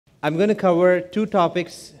I'm going to cover two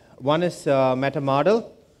topics. One is meta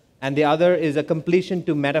model, and the other is a completion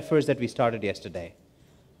to metaphors that we started yesterday.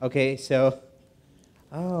 Okay, so,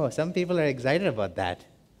 some people are excited about that.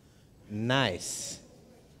 Nice.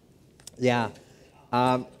 Yeah.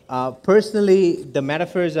 Personally, the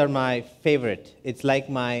metaphors are my favorite. It's like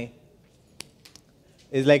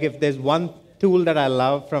if there's one tool that I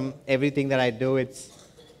love from everything that I do,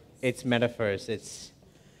 it's metaphors.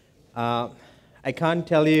 I can't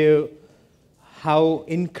tell you how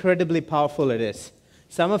incredibly powerful it is.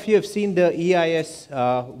 Some of you have seen the EIS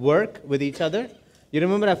work with each other. You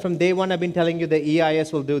remember from day one I've been telling you the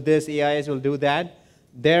EIS will do this, EIS will do that.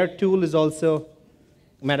 Their tool is also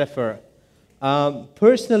metaphor.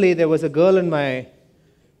 Personally, there was a girl in my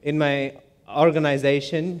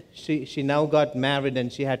organization. She now got married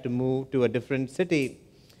and she had to move to a different city.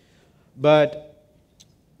 But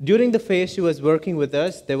during the phase she was working with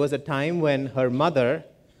us, there was a time when her mother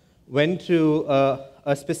went through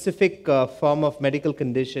a specific form of medical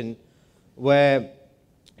condition where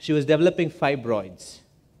she was developing fibroids.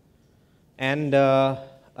 And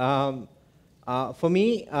for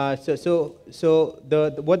me, what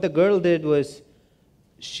the girl did was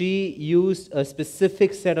she used a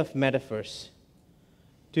specific set of metaphors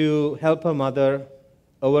to help her mother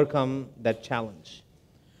overcome that challenge.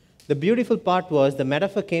 The beautiful part was the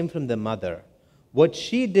metaphor came from the mother. What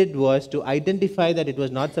she did was to identify that it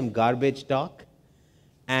was not some garbage talk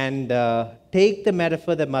and take the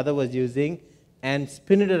metaphor the mother was using and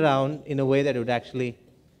spin it around in a way that it would actually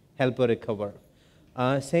help her recover.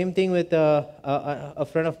 Same thing with a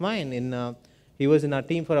friend of mine. He was in our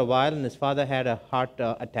team for a while, and his father had a heart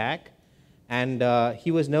attack. And he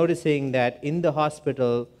was noticing that in the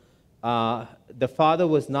hospital, the father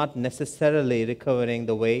was not necessarily recovering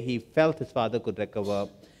the way he felt his father could recover.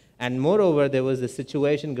 And moreover, there was a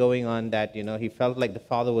situation going on that, he felt like the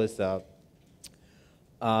father was, there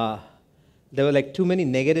were like too many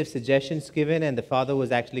negative suggestions given, and the father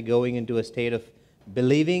was actually going into a state of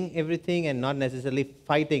believing everything and not necessarily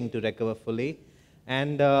fighting to recover fully.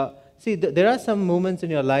 And there are some moments in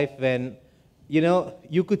your life when,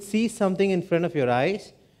 you could see something in front of your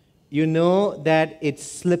eyes. You know that it's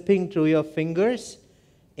slipping through your fingers,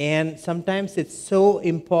 and sometimes it's so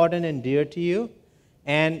important and dear to you,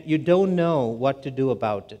 and you don't know what to do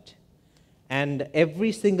about it. And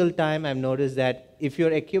every single time I've noticed that if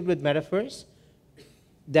you're equipped with metaphors,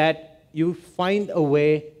 that you find a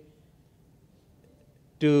way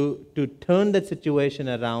to turn that situation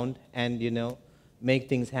around and, make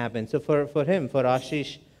things happen. So for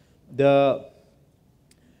Ashish,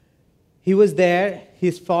 he was there,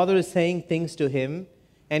 his father is saying things to him,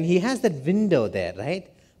 and he has that window there, right?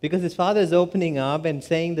 Because his father is opening up and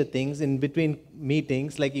saying the things in between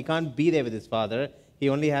meetings, like he can't be there with his father. He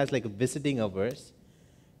only has like visiting hours.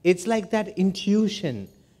 It's like that intuition.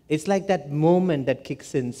 It's like that moment that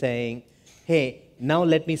kicks in saying, hey, now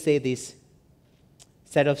let me say this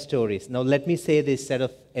set of stories. Now let me say this set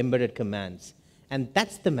of embedded commands. And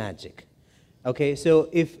that's the magic. Okay, so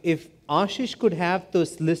if Ashish could have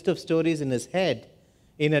those list of stories in his head,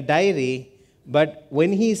 in a diary, but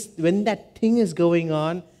when that thing is going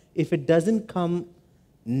on, if it doesn't come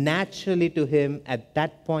naturally to him at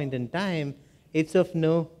that point in time, it's of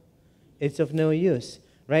no use,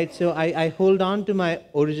 right? So I hold on to my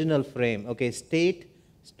original frame, okay, state,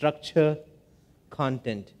 structure,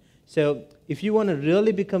 content. So if you want to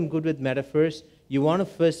really become good with metaphors, you want to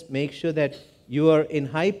first make sure that you are in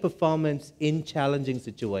high performance in challenging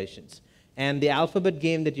situations. And the alphabet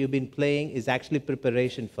game that you've been playing is actually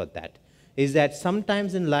preparation for that. Is that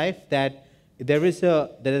sometimes in life that there is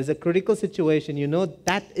a critical situation,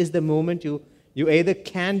 that is the moment you either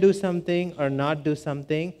can do something or not do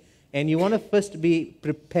something, and you want to first be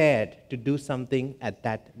prepared to do something at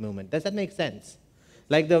that moment. Does that make sense?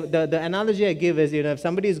 Like the analogy I give is, if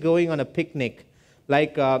somebody is going on a picnic,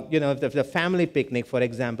 like, if the family picnic, for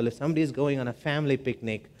example, if somebody is going on a family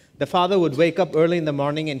picnic, the father would wake up early in the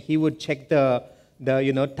morning and he would check the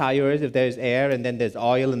tires if there's air, and then there's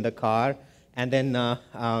oil in the car, and then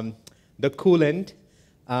the coolant,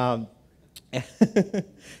 and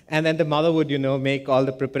then the mother would, make all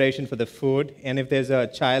the preparation for the food. And if there's a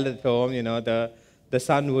child at home, the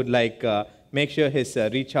son would make sure his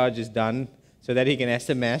recharge is done so that he can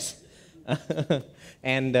SMS.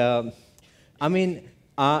 And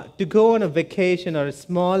to go on a vacation or a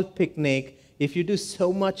small picnic, if you do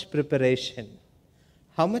so much preparation,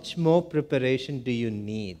 how much more preparation do you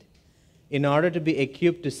need in order to be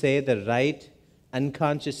equipped to say the right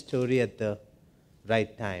unconscious story at the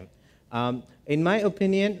right time? In my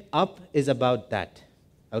opinion, up is about that.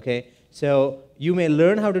 Okay, so you may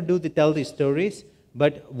learn how to tell these stories,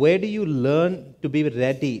 But where do you learn to be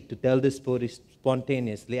ready to tell this story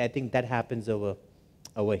spontaneously? I think that happens over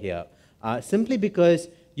here. Simply because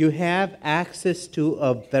you have access to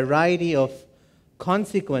a variety of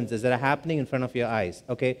consequences that are happening in front of your eyes.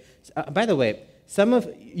 Okay. By the way, some of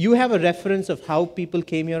you have a reference of how people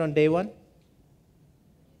came here on day one.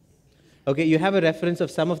 Okay, you have a reference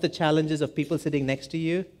of some of the challenges of people sitting next to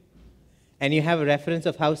you, and you have a reference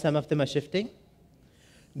of how some of them are shifting.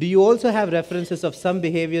 Do you also have references of some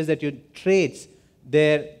behaviors that your traits,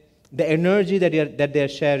 the energy that they're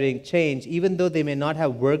sharing change, even though they may not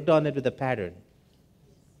have worked on it with a pattern?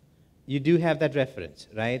 You do have that reference,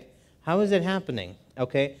 right? How is that happening?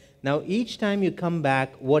 Okay, now each time you come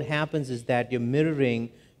back, what happens is that you're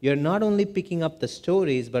mirroring, you're not only picking up the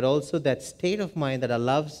stories, but also that state of mind that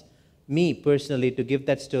allows me personally to give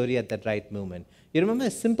that story at that right moment. You remember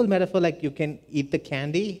a simple metaphor like you can eat the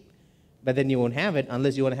candy, but then you won't have it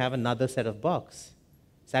unless you want to have another set of box,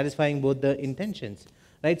 satisfying both the intentions,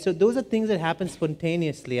 right? So those are things that happen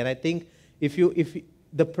spontaneously, and I think if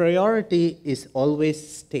the priority is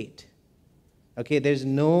always state, okay, there is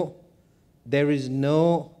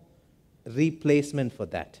no replacement for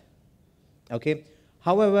that, okay?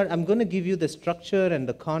 However, I'm going to give you the structure and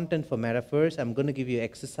the content for metaphors. I'm going to give you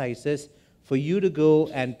exercises for you to go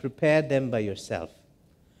and prepare them by yourself.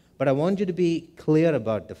 But I want you to be clear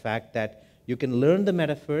about the fact that you can learn the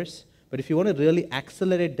metaphors, but if you want to really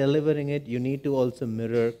accelerate delivering it, you need to also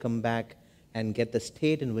mirror, come back, and get the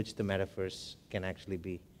state in which the metaphors can actually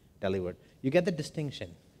be delivered. You get the distinction?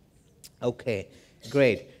 Okay,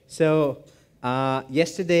 great. So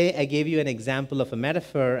yesterday, I gave you an example of a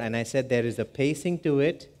metaphor, and I said there is a pacing to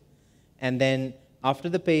it, and then after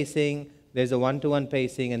the pacing, there's a one-to-one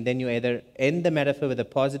pacing, and then you either end the metaphor with a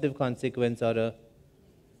positive consequence or a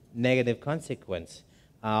negative consequence.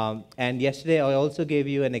 And yesterday, I also gave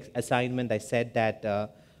you an assignment. I said that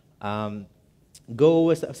go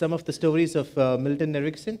over some of the stories of Milton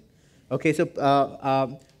Erickson. Okay, so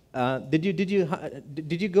did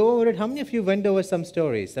you go over it? How many of you went over some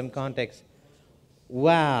stories, some context?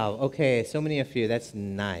 Wow, okay, so many of you, that's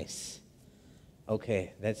nice.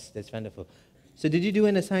 Okay, that's wonderful. So did you do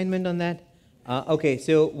an assignment on that? Okay,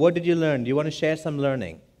 so what did you learn? Do you want to share some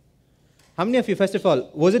learning? How many of you, first of all,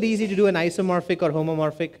 was it easy to do an isomorphic or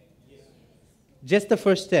homomorphic? Yes. Just the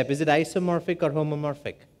first step, is it isomorphic or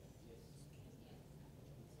homomorphic?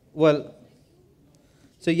 Well,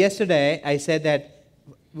 so yesterday I said that,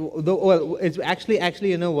 well, it's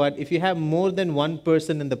actually, you know what, if you have more than one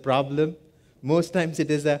person in the problem, most times it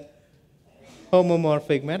is a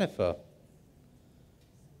homomorphic metaphor.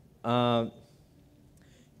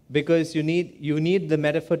 Because you need the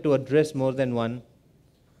metaphor to address more than one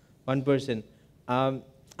person. How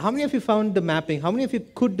many of you found the mapping? How many of you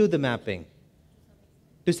could do the mapping?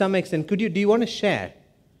 To some extent, do you want to share?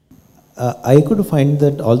 I could find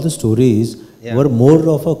that all the stories were more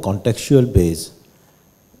of a contextual base.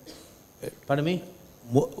 Pardon me?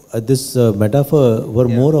 This metaphor were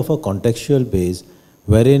more of a contextual base,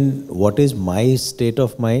 wherein what is my state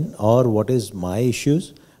of mind or what is my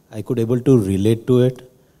issues, I could able to relate to it.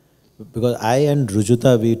 Because I and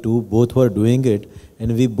Rujuta, we two both were doing it,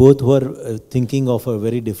 and we both were thinking of a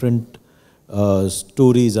very different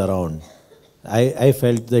stories around. I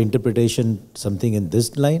felt the interpretation something in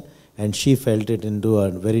this line, and she felt it into a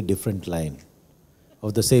very different line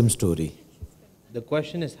of the same story. The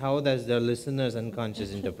question is, how does the listener's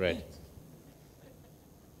unconscious interpret?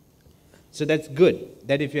 So that's good,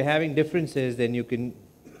 that if you're having differences, then you can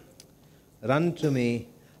run to me.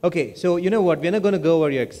 Okay, so you know what, we're not going to go over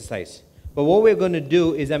your exercise. But what we're going to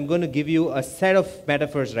do is I'm going to give you a set of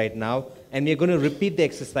metaphors right now, and we're going to repeat the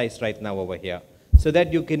exercise right now over here, so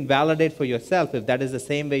that you can validate for yourself if that is the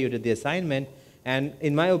same way you did the assignment. And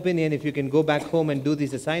in my opinion, if you can go back home and do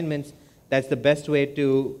these assignments, that's the best way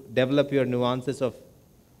to develop your nuances of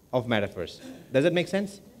metaphors. Does that make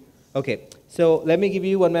sense? Okay, so let me give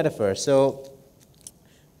you one metaphor. So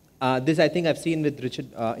this I think I've seen with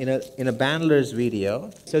Richard in a Bandler's video.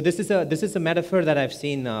 So this is a metaphor that I've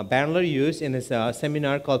seen Bandler use in his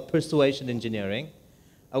seminar called Persuasion Engineering.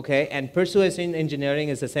 Okay, and Persuasion Engineering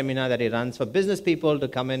is a seminar that he runs for business people to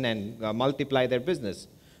come in and multiply their business.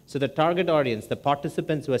 So the target audience, the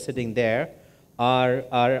participants who are sitting there, are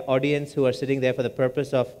audience who are sitting there for the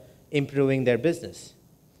purpose of improving their business.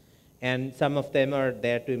 And some of them are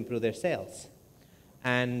there to improve their sales.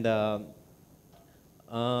 And you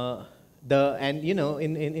know,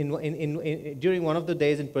 during one of the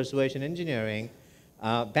days in Persuasion Engineering,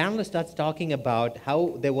 Bandler starts talking about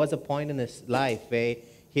how there was a point in his life where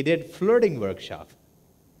he did flirting workshop.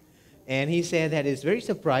 And he said that it's very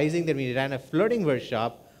surprising that when he ran a flirting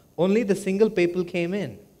workshop, Only the single people came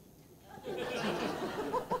in.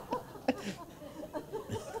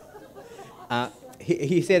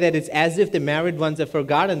 He said that it's as if the married ones have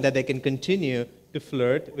forgotten that they can continue to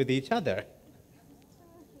flirt with each other.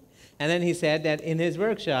 And then he said that in his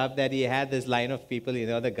workshop that he had this line of people,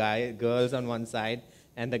 the girls on one side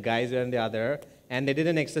and the guys were on the other, and they did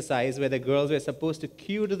an exercise where the girls were supposed to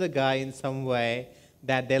cue to the guy in some way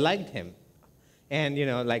that they liked him. And, give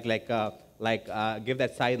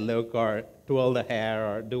that side look or twirl the hair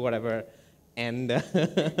or do whatever. And,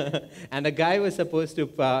 and the guy was supposed to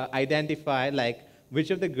identify, which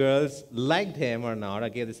of the girls liked him or not, or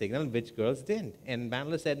gave the signal, and which girls didn't. And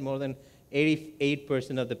Bandler said more than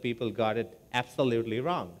 88% of the people got it absolutely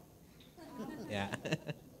wrong. Yeah.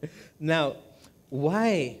 Now,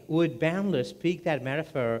 why would Bandler speak that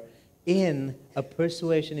metaphor in a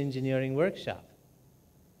persuasion engineering workshop?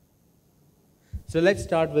 So let's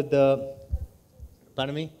start with the,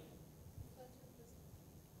 pardon me?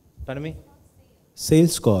 Pardon me?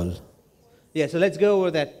 Sales call. Yeah, so let's go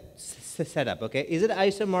over that setup, okay? Is it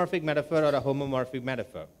isomorphic metaphor or a homomorphic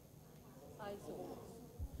metaphor?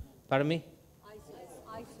 Pardon me?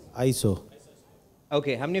 ISO.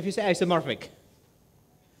 Okay, how many of you say isomorphic?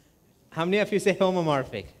 How many of you say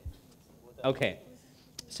homomorphic? Okay,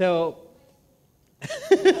 so,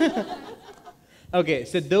 okay,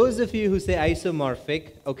 so those of you who say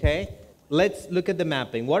isomorphic, okay, let's look at the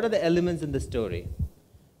mapping. What are the elements in the story?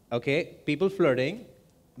 Okay, people flirting,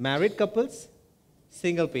 married couples,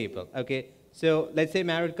 single people. Okay, so let's say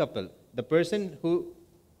married couple. The person who,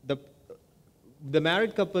 the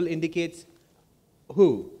married couple indicates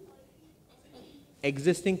who?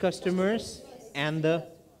 Existing customers and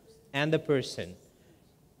the person.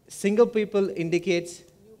 Single people indicates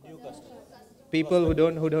people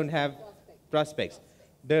who don't have prospects.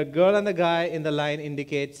 The girl and the guy in the line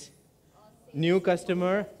indicates new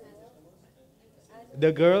customer.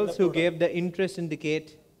 The girls who gave the interest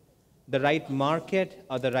indicate the right market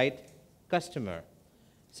or the right customer.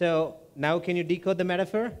 So now can you decode the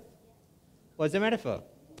metaphor? What's the metaphor?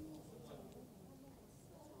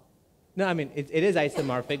 No, I mean, it is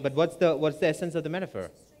isomorphic, but what's the essence of the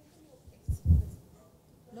metaphor?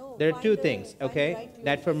 There are two things, okay,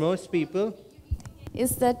 that for most people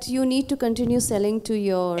is that you need to continue selling to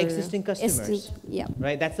your existing customers. Yeah.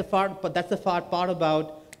 Right, that's the part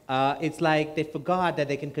about, it's like they forgot that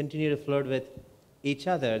they can continue to flirt with each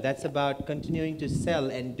other. That's about continuing to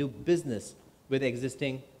sell and do business with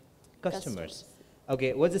existing customers.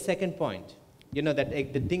 Okay, what's the second point? You know, that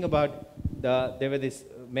the thing about there were these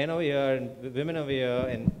men over here and women over here,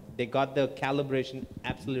 and they got the calibration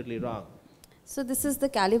absolutely wrong. So this is the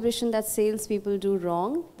calibration that salespeople do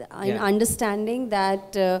wrong, in understanding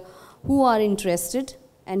that who are interested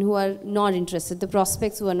and who are not interested, the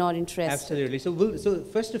prospects who are not interested. Absolutely. So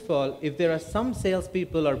first of all, if there are some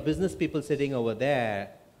salespeople or business people sitting over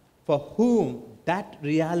there for whom that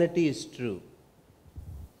reality is true,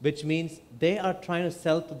 which means they are trying to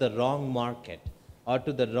sell to the wrong market or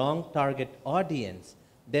to the wrong target audience,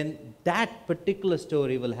 then that particular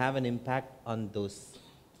story will have an impact on those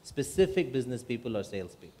specific business people or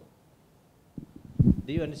salespeople.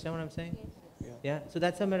 Do you understand what I'm saying? Yes. Yeah. So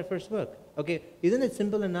that's how metaphors work. Okay. Isn't it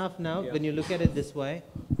simple enough now when you look at it this way?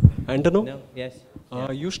 Antano? No? Yes.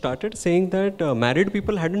 You started saying that married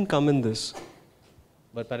people hadn't come in this.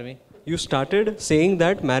 What, pardon me? You started saying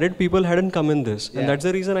that married people hadn't come in this, Yeah. and that's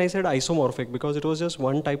the reason I said isomorphic, because it was just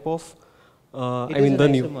one type of. It is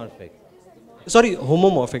isomorphic. Sorry,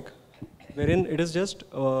 homomorphic, wherein it is just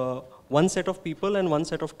one set of people and one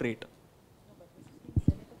set of trait.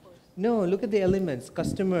 No, look at the elements.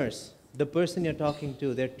 Customers, the person you're talking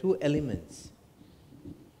to, there are two elements.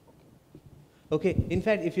 Okay, in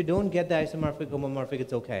fact, if you don't get the isomorphic, homomorphic,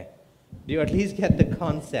 it's okay. Do you at least get the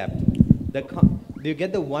concept? Do you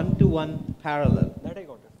get the one-to-one parallel? That I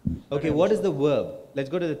got it. Okay, what is the verb? Let's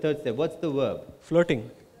go to the third step. What's the verb? Flirting.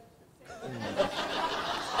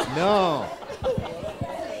 No.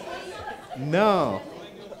 No.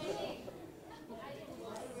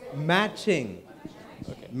 Matching.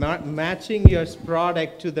 Okay. Matching your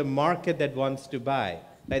product to the market that wants to buy.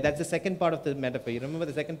 Right? That's the second part of the metaphor. You remember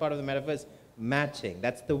the second part of the metaphor is matching.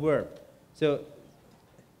 That's the verb. So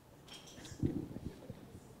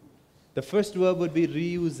the first verb would be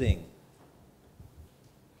reusing.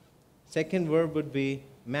 Second verb would be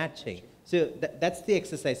matching. So that's the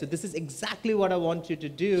exercise. So this is exactly what I want you to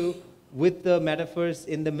do with the metaphors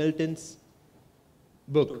in the Milton's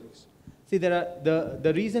book. Stories. See,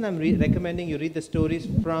 the reason I'm recommending you read the stories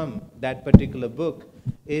from that particular book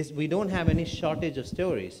is we don't have any shortage of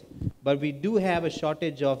stories, but we do have a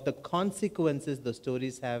shortage of the consequences the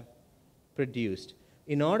stories have produced.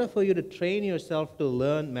 in order for you to train yourself to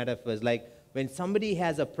learn metaphors, like when somebody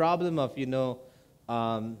has a problem of,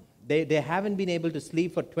 they haven't been able to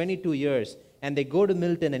sleep for 22 years, and they go to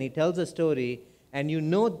Milton and he tells a story, and you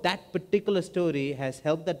know that particular story has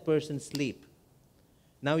helped that person sleep.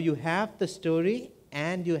 Now you have the story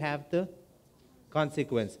and you have the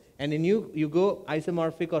consequence. And then you go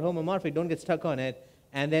isomorphic or homomorphic, don't get stuck on it,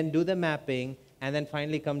 and then do the mapping, and then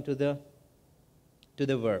finally come to the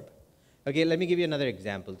verb. Okay, let me give you another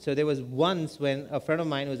example. So there was once when a friend of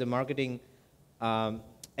mine who was a marketing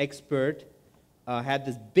expert had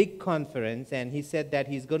this big conference, and he said that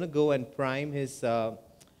he's going to go and prime his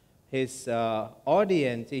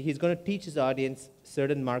audience. He's going to teach his audience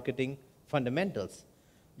certain marketing fundamentals.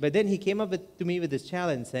 But then he came up to me with this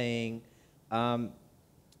challenge saying,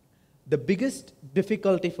 the biggest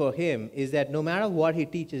difficulty for him is that no matter what he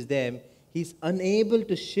teaches them, he's unable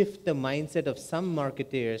to shift the mindset of some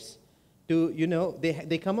marketers to,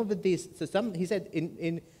 they come up with these. So he said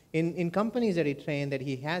in companies that he trained, that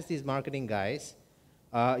he has these marketing guys,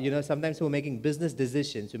 sometimes who are making business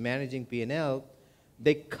decisions, who are managing P&L,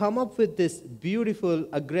 they come up with this beautiful,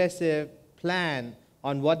 aggressive plan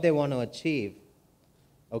on what they want to achieve,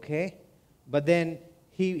 okay? But then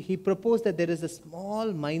he proposed that there is a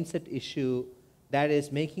small mindset issue that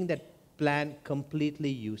is making that plan completely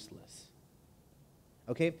useless,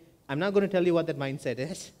 okay? I'm not going to tell you what that mindset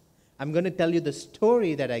is. I'm going to tell you the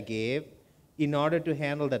story that I gave in order to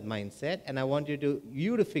handle that mindset, and I want you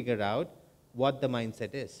to figure out what the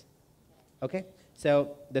mindset is, okay?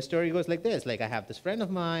 So the story goes like this. Like, I have this friend of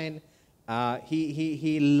mine.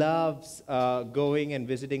 He loves going and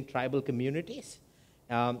visiting tribal communities.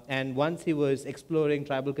 And once he was exploring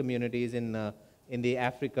tribal communities in the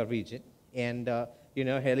Africa region. And, a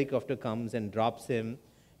helicopter comes and drops him.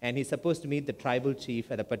 And he's supposed to meet the tribal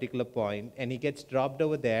chief at a particular point. And he gets dropped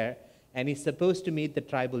over there. And he's supposed to meet the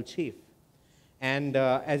tribal chief. And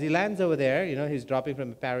as he lands over there, he's dropping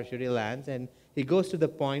from a parachute, he lands. And he goes to the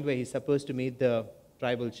point where he's supposed to meet the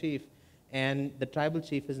tribal chief, and the tribal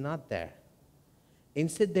chief is not there.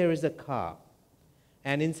 Instead, there is a car,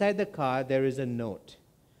 and inside the car, there is a note.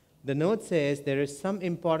 The note says, there is some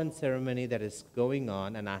important ceremony that is going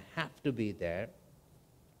on, and I have to be there.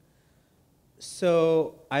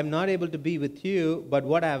 So I'm not able to be with you, but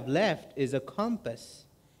what I've left is a compass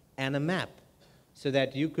and a map, so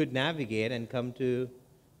that you could navigate and come to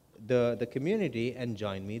the community and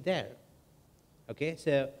join me there. Okay,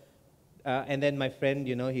 so, and then my friend,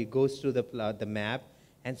 he goes through the map,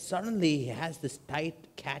 and suddenly he has this tight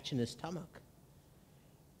catch in his stomach.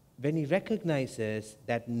 When he recognizes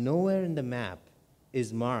that nowhere in the map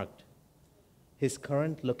is marked his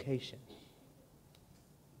current location.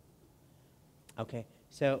 Okay,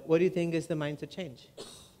 so what do you think is the mindset change?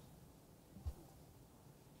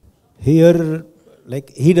 Here, like,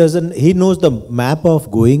 he knows the map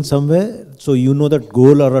of going somewhere, so you know that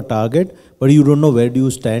goal or a target, but you don't know where do you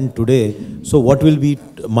stand today. So what will be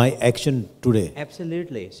my action today?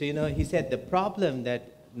 Absolutely. So, he said the problem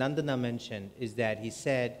that Nandana mentioned is that he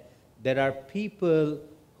said there are people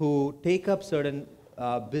who take up certain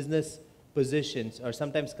business positions or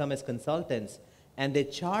sometimes come as consultants, and they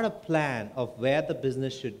chart a plan of where the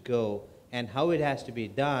business should go and how it has to be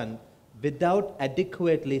done without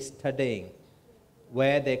adequately studying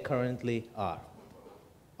where they currently are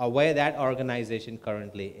or where that organization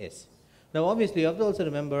currently is. Now, obviously, you have to also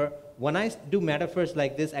remember, when I do metaphors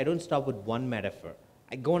like this, I don't stop with one metaphor.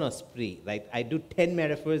 I go on a spree, right? I do 10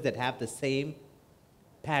 metaphors that have the same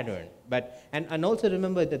pattern. And also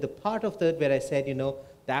remember that the part of that where I said,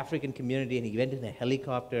 the African community, and he went in a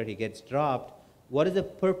helicopter, he gets dropped. What is the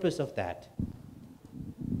purpose of that?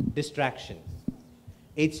 Distraction.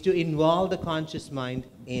 It's to involve the conscious mind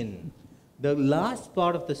in. The last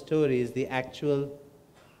part of the story is the actual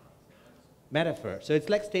metaphor. So it's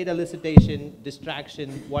like state elicitation, distraction,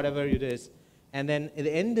 whatever it is. And then at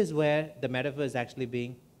the end is where the metaphor is actually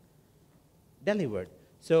being delivered.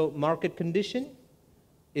 So market condition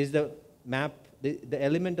is the map, the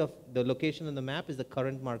element of the location on the map is the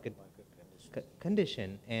current market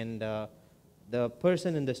condition. And the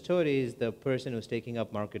person in the story is the person who's taking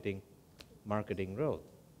up marketing role.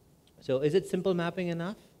 So is it simple mapping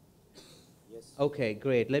enough? Yes. Okay,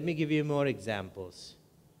 great. Let me give you more examples.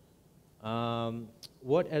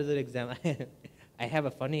 What other example? I have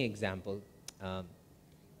a funny example. I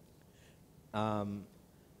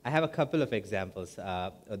have a couple of examples.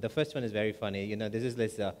 The first one is very funny. This is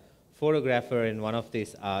this photographer in one of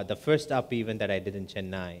these, the first up event that I did in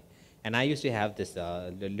Chennai. And I used to have this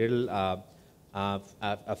little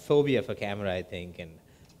a phobia for camera, I think. And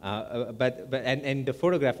And the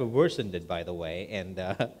photographer worsened it, by the way, and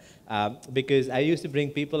because I used to bring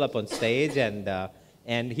people up on stage,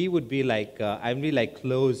 and he would be like, I'd be like,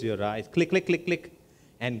 close your eyes, click, click, click, click,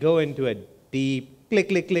 and go into a deep click,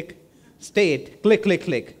 click, click state, click, click,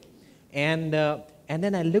 click, and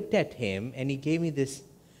then I looked at him, and he gave me this,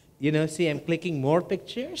 see, I'm clicking more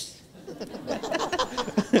pictures.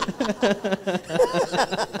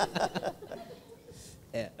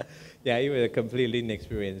 Yeah, he was a completely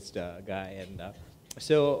inexperienced guy, and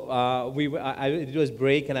so it was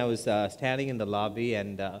break, and I was standing in the lobby,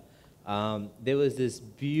 and there was this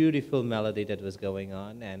beautiful melody that was going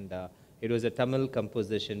on, and it was a Tamil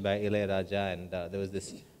composition by Ilayaraja, and there was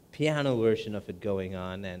this piano version of it going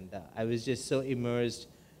on, and I was just so immersed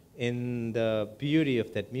in the beauty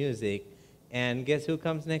of that music, and guess who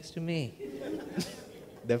comes next to me?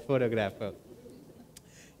 The photographer.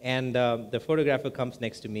 And the photographer comes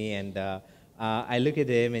next to me, and I look at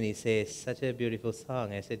him, and he says, such a beautiful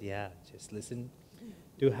song. I said, yeah, just listen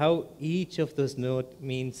to how each of those notes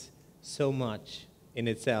means so much in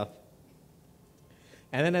itself.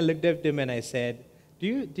 And then I looked at him, and I said,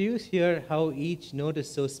 do you hear how each note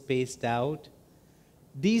is so spaced out?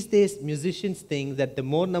 These days, musicians think that the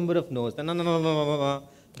more number of notes,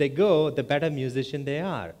 they go, the better musician they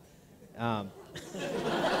are.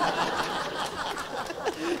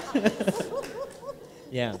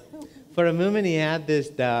 Yeah. For a moment, he had this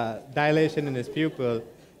dilation in his pupil,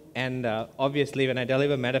 and obviously, when I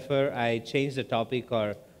deliver metaphor, I change the topic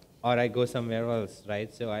or I go somewhere else,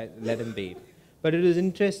 right? So I let him be. But it was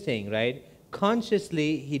interesting, right?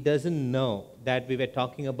 Consciously, he doesn't know that we were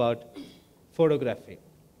talking about photography.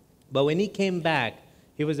 But when he came back,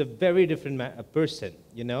 he was a very different person,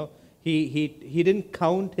 He didn't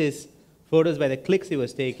count his photos by the clicks he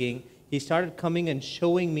was taking. He started coming and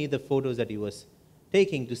showing me the photos that he was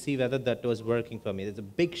taking to see whether that was working for me. There's a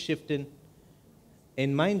big shift in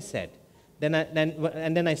mindset. Then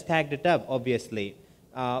I stacked it up, obviously.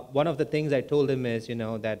 One of the things I told him is,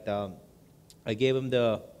 that I gave him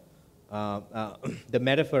the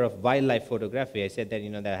metaphor of wildlife photography. I said that,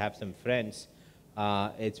 that I have some friends.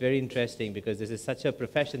 It's very interesting because this is such a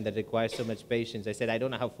profession that requires so much patience. I said, I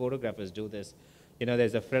don't know how photographers do this.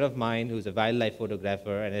 There's a friend of mine who's a wildlife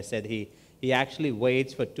photographer, and I said he actually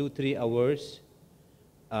waits for 2-3 hours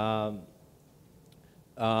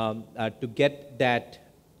to get that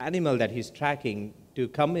animal that he's tracking to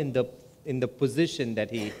come in the position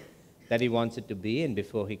that he wants it to be in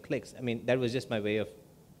before he clicks. I mean, that was just my way of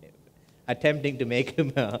attempting to make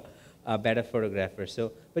him a better photographer.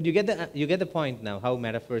 So, but you get the point now how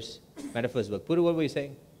metaphors work. Puru, what were you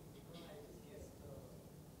saying?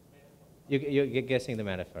 You're guessing the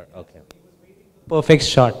metaphor. Okay. Perfect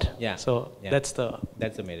shot. Yeah. So yeah. that's the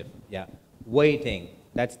metaphor. Yeah. Waiting.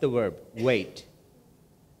 That's the verb. Wait.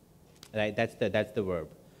 Right. That's the verb.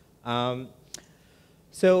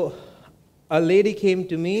 So a lady came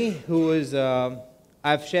to me who was.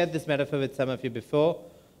 I've shared this metaphor with some of you before.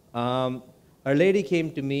 A lady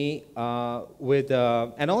came to me with,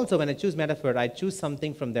 and also when I choose metaphor, I choose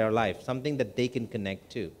something from their life, something that they can connect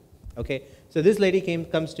to. Okay, so this lady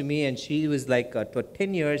comes to me, and she was like, for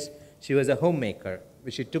 10 years, she was a homemaker.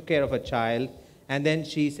 She took care of a child, and then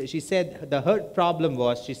she said her problem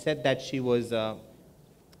was, she said that she was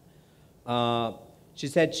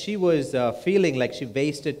feeling like she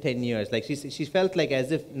wasted 10 years. Like she felt like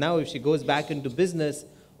as if now if she goes back into business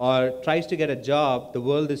or tries to get a job, the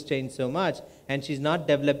world has changed so much, and she's not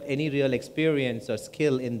developed any real experience or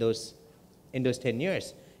skill in those 10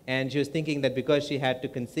 years. And she was thinking that because she had to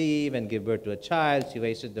conceive and give birth to a child, she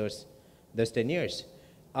wasted those 10 years.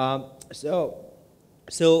 So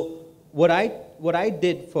what I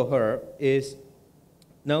did for her is,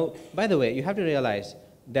 now, by the way, you have to realize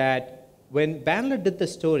that when Bandler did the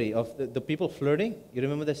story of the people flirting, you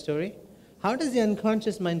remember the story? How does the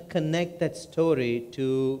unconscious mind connect that story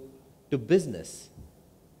to business?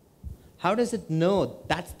 How does it know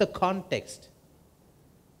that's the context?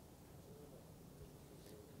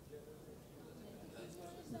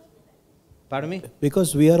 Pardon me?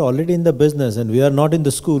 Because we are already in the business and we are not in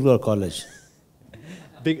the school or college.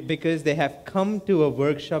 Because they have come to a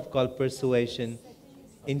workshop called persuasion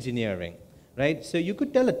engineering, right? So you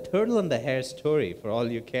could tell a turtle on the hare story for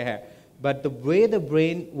all you care, but the way the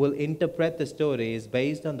brain will interpret the story is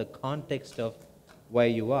based on the context of where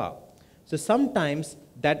you are. So sometimes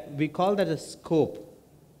that we call that a scope,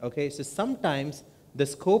 okay? So sometimes the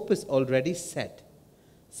scope is already set.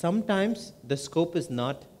 Sometimes the scope is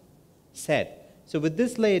not set. So with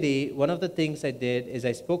this lady, one of the things I did is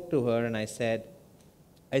I spoke to her and I said,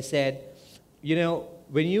 you know,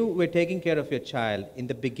 when you were taking care of your child, in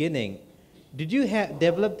the beginning, Did you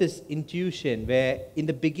develop this intuition where in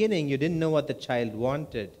the beginning you didn't know what the child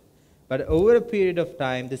wanted, but over a period of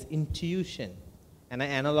time, this intuition, and I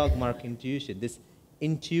analog mark intuition, this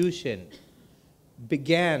intuition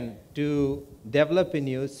began to develop in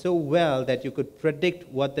you so well that you could predict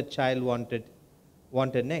what the child wanted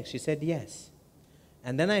next? She said yes.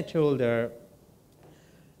 And then I told her,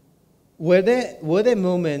 were there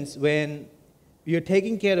moments when you're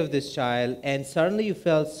taking care of this child and suddenly you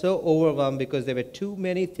felt so overwhelmed because there were too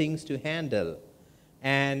many things to handle,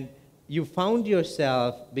 and you found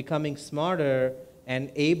yourself becoming smarter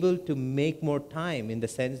and able to make more time, in the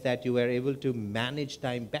sense that you were able to manage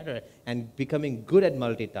time better and becoming good at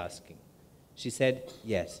multitasking? She said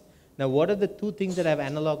yes. Now, what are the two things that I've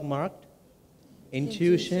analog marked?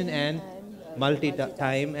 Intuition and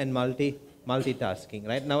time and multitasking.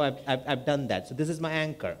 Right now, I've done that. So this is my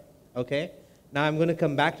anchor. Okay. Now I'm going to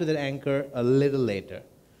come back to that anchor a little later.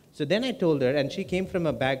 So then I told her, and she came from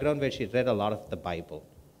a background where she read a lot of the Bible.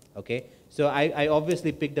 Okay. So I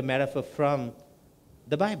obviously picked the metaphor from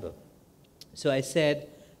the Bible. So I said,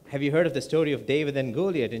 have you heard of the story of David and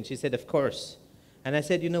Goliath? And she said, of course. And I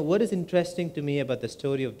said, you know, what is interesting to me about the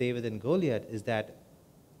story of David and Goliath is that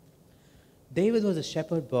David was a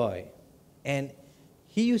shepherd boy, and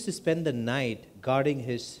he used to spend the night guarding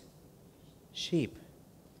his sheep.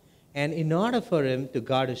 And in order for him to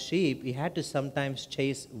guard his sheep, he had to sometimes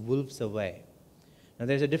chase wolves away. Now,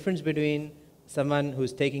 there's a difference between someone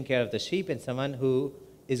who's taking care of the sheep and someone who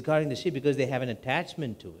is guarding the sheep, because they have an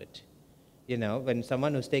attachment to it. You know, when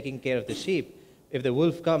someone who's taking care of the sheep, if the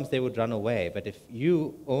wolf comes, they would run away. But if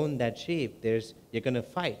you own that sheep, you're going to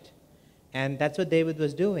fight. And that's what David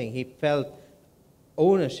was doing. He felt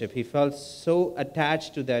ownership. He felt so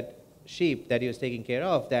attached to that sheep that he was taking care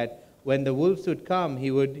of that when the wolves would come,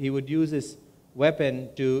 he would use his weapon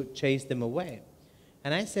to chase them away.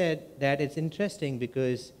 And I said that it's interesting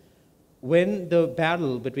because when the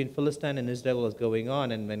battle between Philistine and Israel was going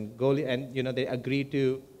on, and when Goliath, and they agreed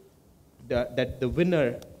to that the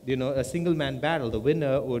winner, a single man battle, the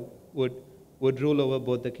winner would rule over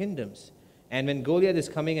both the kingdoms. And when Goliath is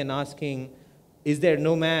coming and asking, is there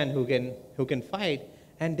no man who can fight?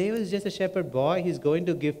 And David is just a shepherd boy. He's going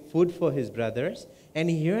to give food for his brothers. And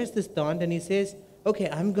he hears this taunt and he says, okay,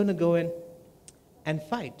 I'm going to go in and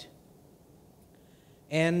fight.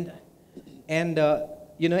 And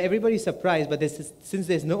everybody's surprised, but since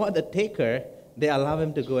there's no other taker, they allow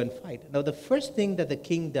him to go and fight. Now, the first thing that the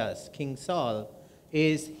king does, King Saul,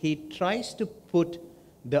 is he tries to put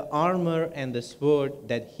the armor and the sword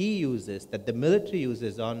that he uses, that the military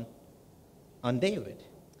uses on David.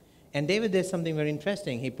 And David does something very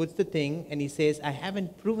interesting. He puts the thing and he says, I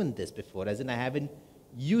haven't proven this before, as in I haven't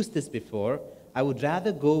used this before. I would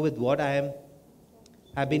rather go with what I've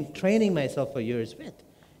been training myself for years with.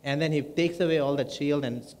 And then he takes away all that shield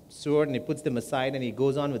and sword and he puts them aside and he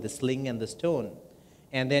goes on with the sling and the stone.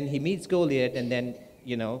 And then he meets Goliath, and then,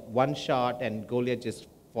 one shot and Goliath just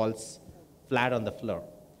falls flat on the floor.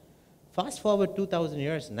 Fast forward 2,000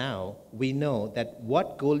 years now, we know that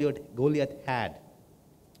what Goliath had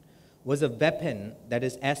was a weapon that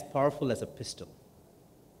is as powerful as a pistol.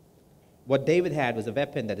 What David had was a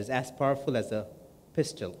weapon that is as powerful as a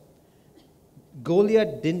pistol.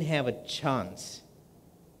 Goliath didn't have a chance,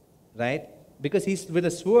 right? Because he's with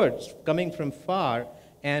a sword coming from far,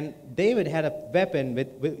 and David had a weapon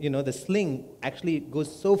with the sling actually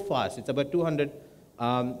goes so fast. It's about 200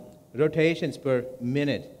 rotations per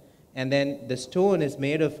minute. And then the stone is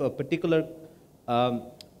made of a particular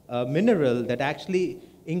mineral that actually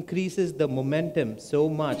increases the momentum so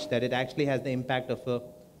much that it actually has the impact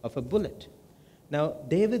of a bullet. Now,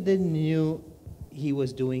 David didn't knew he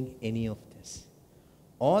was doing any of this.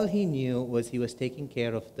 All he knew was he was taking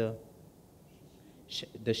care of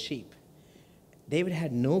the sheep. David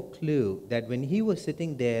had no clue that when he was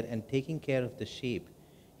sitting there and taking care of the sheep,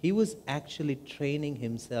 he was actually training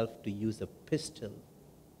himself to use a pistol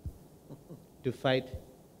to fight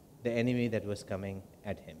the enemy that was coming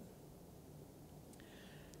at him.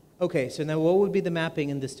 Okay, so now what would be the mapping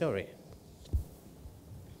in this story?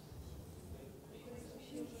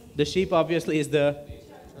 The sheep obviously is the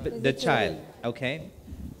child. Okay.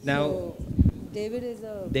 Now, so David is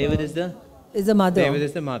the mother. David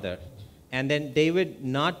is the mother. And then David,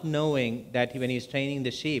 not knowing that when he's training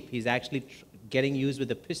the sheep, he's actually getting used with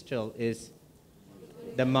a pistol, is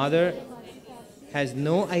the mother has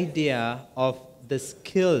no idea of the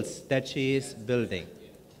skills that she is building.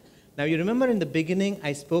 Now, you remember in the beginning,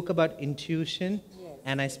 I spoke about intuition,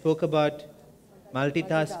 and I spoke about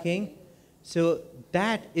multitasking. So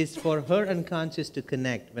that is for her unconscious to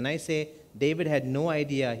connect. When I say David had no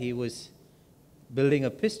idea he was building a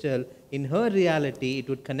pistol, in her reality, it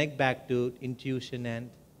would connect back to intuition and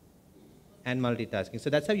multitasking. So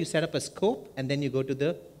that's how you set up a scope, and then you go to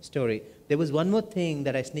the story. There was one more thing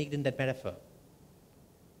that I sneaked in that metaphor.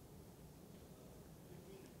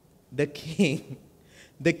 The king.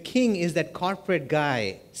 The king is that corporate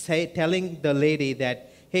guy telling the lady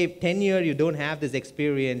that, hey, 10 years you don't have this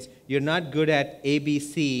experience, you're not good at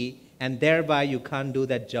ABC, and thereby you can't do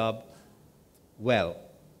that job well.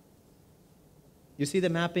 You see the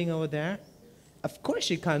mapping over there? Of course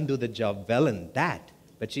she can't do the job well in that,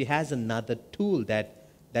 but she has another tool that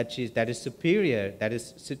is superior, that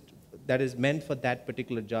is meant for that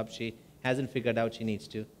particular job she hasn't figured out she needs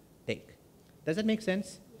to take. Does that make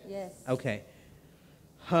sense? Yes. Okay.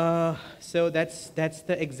 So that's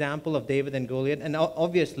the example of David and Goliath. And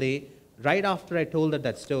obviously, right after I told her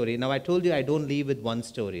that story, now I told you I don't leave with one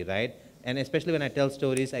story, right? And especially when I tell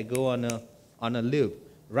stories, I go on a loop.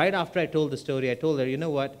 Right after I told the story, I told her, you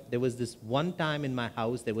know what? There was this one time in my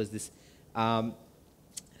house, there was this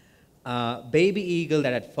baby eagle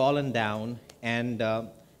that had fallen down, and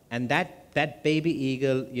that baby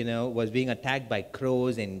eagle, was being attacked by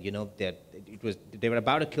crows, and they were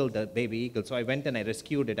about to kill the baby eagle. So I went and I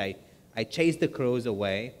rescued it. I chased the crows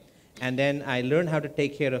away, and then I learned how to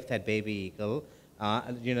take care of that baby eagle.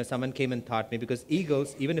 Someone came and taught me, because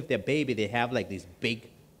eagles, even if they're baby, they have like these big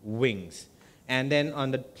wings. And then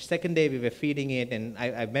on the second day, we were feeding it, and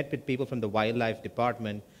I met with people from the wildlife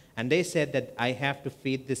department, and they said that I have to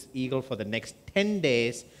feed this eagle for the next 10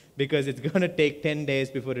 days because it's going to take 10 days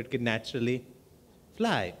before it can naturally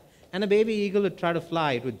fly. And a baby eagle would try to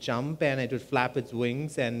fly. It would jump, and it would flap its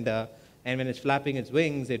wings, and when it's flapping its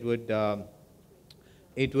wings, it would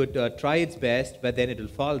try its best, but then it will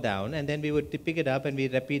fall down, and then we would pick it up, and we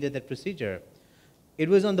repeated that procedure. It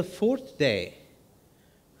was on the 4th day.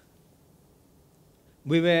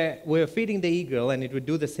 We were feeding the eagle, and it would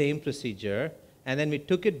do the same procedure, and then we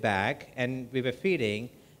took it back, and we were feeding,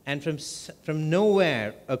 and from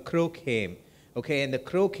nowhere, a crow came, okay, and the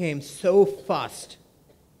crow came so fast,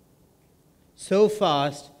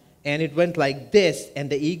 and it went like this, and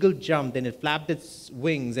the eagle jumped, and it flapped its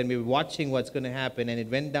wings, and we were watching what's going to happen, and it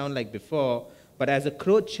went down like before, but as the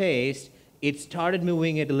crow chased, it started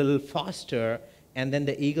moving it a little faster, and then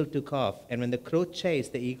the eagle took off, and when the crow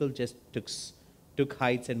chased, the eagle just took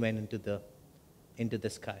heights and went into the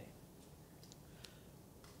sky.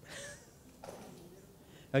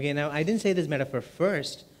 Okay, now I didn't say this metaphor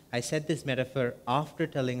first. I said this metaphor after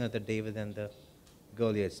telling her the David and the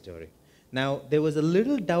Goliath story. Now, there was a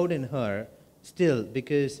little doubt in her still,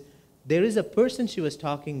 because there is a person she was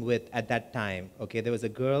talking with at that time. Okay, there was a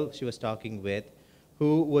girl she was talking with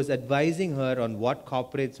who was advising her on what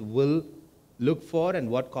corporates will look for and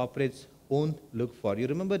what corporates won't look for. You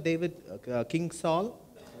remember King Saul?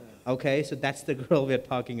 Okay, so that's the girl we're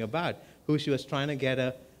talking about, who she was trying to get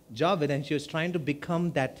a job with, and she was trying to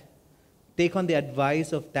become take on the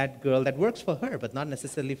advice of that girl that works for her, but not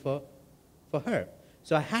necessarily for her.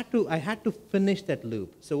 So I had to finish that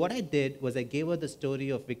loop. So what I did was I gave her the story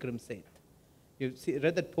of Vikram Seth. You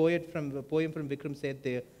read that poem from Vikram Seth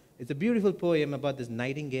there. It's a beautiful poem about this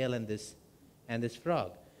nightingale and this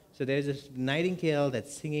frog. So there's this nightingale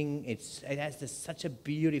that's singing. It has such a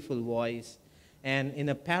beautiful voice. And in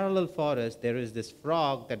a parallel forest, there is this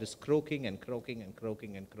frog that is croaking and croaking and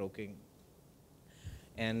croaking and croaking.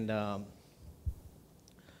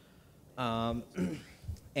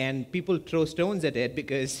 And people throw stones at it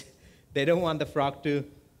because they don't want the frog to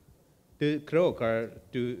croak or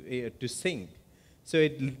to sing. So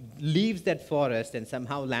it leaves that forest and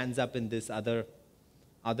somehow lands up in this other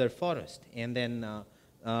forest. And then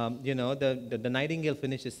the nightingale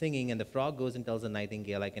finishes singing, and the frog goes and tells the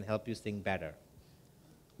nightingale, "I can help you sing better."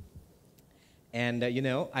 And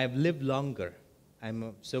I've lived longer.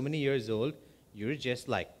 I'm so many years old. You're just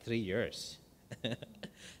like 3 years,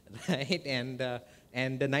 right?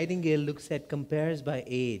 And the nightingale compares by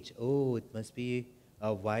age. Oh, it must be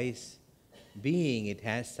a wise being. It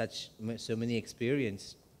has so many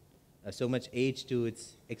experience, so much age to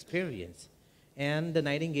its experience. And the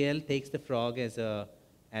nightingale takes the frog as a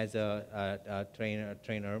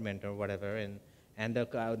trainer, mentor, whatever. And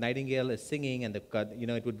the nightingale is singing, and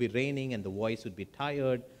it would be raining, and the voice would be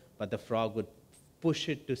tired, but the frog would push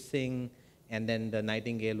it to sing, and then the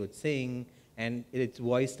nightingale would sing, and its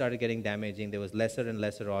voice started getting damaging. There was lesser and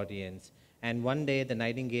lesser audience. And one day,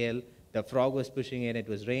 the frog was pushing it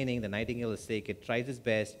was raining, the nightingale is sick, it tries its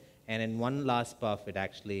best, and in one last puff, it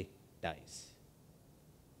actually dies.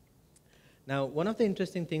 Now, one of the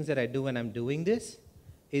interesting things that I do when I'm doing this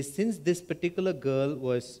is, since this particular girl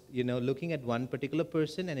was, looking at one particular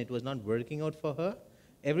person and it was not working out for her,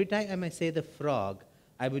 every time I say the frog,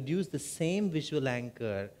 I would use the same visual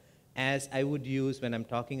anchor as I would use when I'm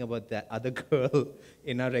talking about that other girl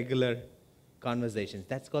in our regular conversations.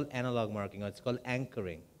 That's called analog marking, or it's called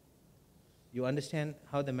anchoring. You understand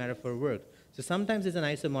how the metaphor works. So sometimes it's an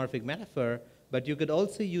isomorphic metaphor, but you could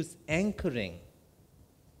also use anchoring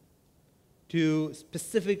to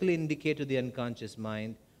specifically indicate to the unconscious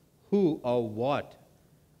mind who or what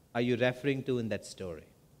are you referring to in that story.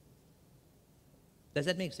 Does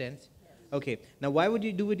that make sense? Yes. Okay. Now, why would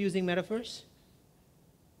you do it using metaphors?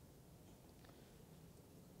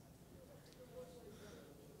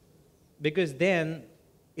 Because then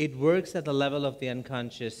it works at the level of the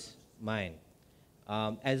unconscious mind.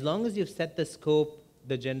 As long as you've set the scope,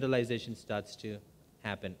 the generalization starts to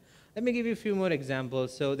happen. Let me give you a few more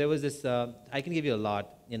examples. So there was this, I can give you a lot,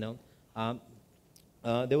 you know.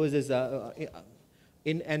 There was this,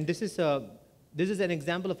 and this is an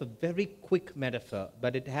example of a very quick metaphor,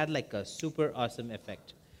 but it had like a super awesome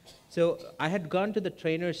effect. So I had gone to the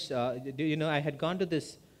trainers, I had gone to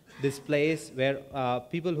this place where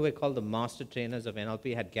people who were called the master trainers of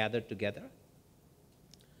NLP had gathered together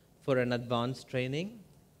for an advanced training.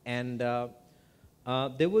 And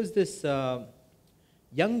there was this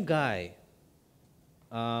young guy,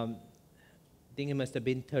 I think he must have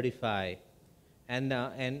been 35,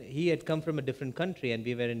 and he had come from a different country, and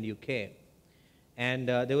we were in the UK. And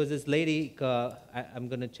there was this lady, I'm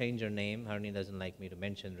going to change her name. Harini doesn't like me to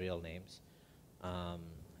mention real names.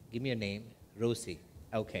 Give me a name. Rosie.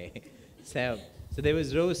 Okay. So there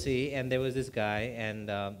was Rosie, and there was this guy, and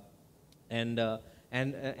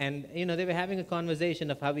you know, they were having a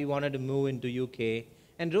conversation of how we wanted to move into UK.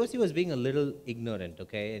 And Rosie was being a little ignorant,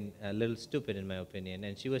 okay, and a little stupid in my opinion.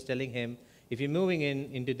 And she was telling him, if you're moving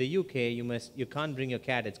into the UK, you can't bring your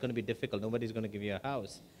cat. It's going to be difficult. Nobody's going to give you a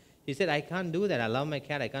house. He said, I can't do that. I love my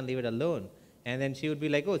cat. I can't leave it alone. And then she would be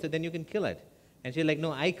like, oh, so then you can kill it. And she's like,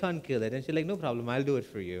 no, I can't kill it. And she's like, no problem. I'll do it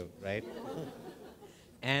for you, right?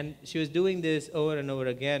 And she was doing this over and over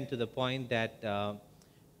again to the point that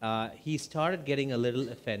he started getting a little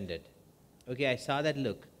offended. Okay, I saw that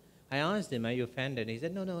look. I asked him, are you offended? He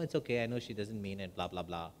said, no, it's okay. I know she doesn't mean it, blah, blah,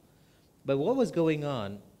 blah. But what was going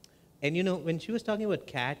on, and you know, when she was talking about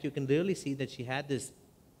cat, you can really see that she had this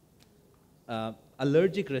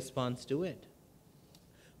allergic response to it.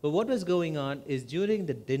 But what was going on is during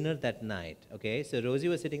the dinner that night, okay, so Rosie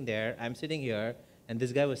was sitting there, I'm sitting here, and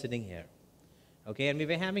this guy was sitting here. Okay, and we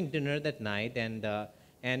were having dinner that night,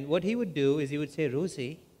 and what he would do is he would say,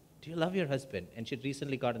 Rosie, do you love your husband? And she'd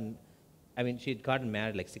recently gotten, she'd gotten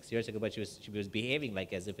married like 6 years ago, but she was behaving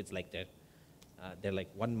like as if it's like they're like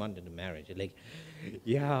 1 month into marriage. You're like,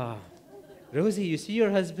 yeah, Rosie, you see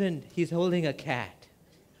your husband? He's holding a cat.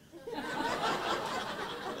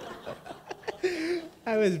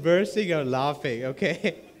 I was bursting out laughing,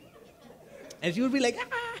 okay? And she would be like,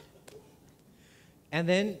 ah! And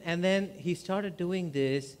then he started doing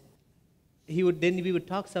this. We would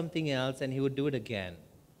talk something else, and he would do it again.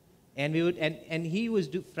 And he was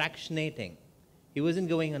fractionating. He wasn't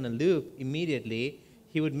going on a loop immediately.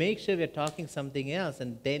 He would make sure we're talking something else,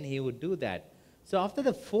 and then he would do that. So after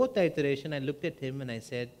the 4th iteration, I looked at him and I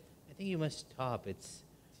said, I think you must stop.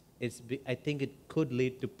 I think it could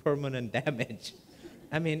lead to permanent damage.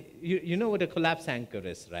 I mean, you know what a collapse anchor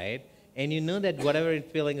is, right? And you know that whatever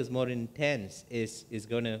feeling is more intense is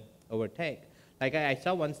going to overtake. Like I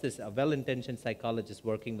saw once this well-intentioned psychologist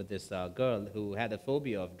working with this girl who had a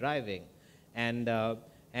phobia of driving. And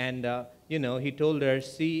you know, he told her,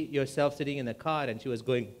 see yourself sitting in a car, and she was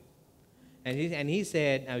going. And he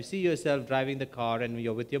said, now see yourself driving the car and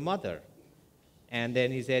you're with your mother. And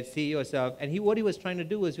then he said, see yourself. And what he was trying to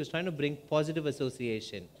do was he was trying to bring positive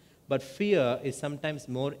association. But fear is sometimes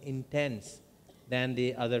more intense than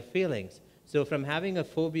the other feelings. So from having a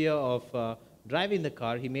phobia of driving the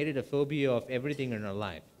car, he made it a phobia of everything in her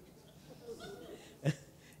life.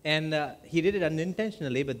 And he did it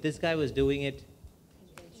unintentionally, but this guy was doing it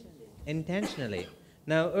intentionally.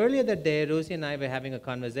 Now, earlier that day, Rosie and I were having a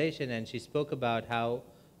conversation, and she spoke about how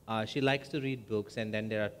she likes to read books, and then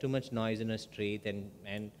there are too much noise in her street,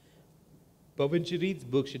 but when she reads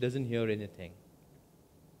books, she doesn't hear anything.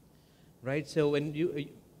 Right? So when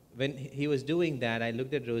he was doing that, I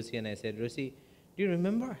looked at Rosie and I said, Rosie, do you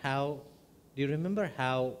remember how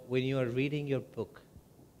when you are reading your book,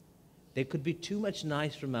 there could be too much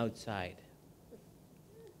noise from outside?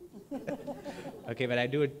 Okay, but I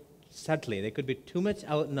do it subtly. There could be too much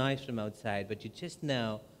noise from outside, but you just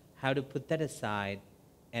know how to put that aside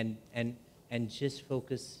and just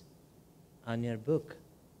focus on your book.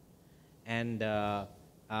 And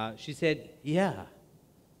she said, yeah.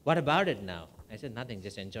 What about it now? I said, nothing,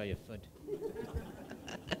 just enjoy your food.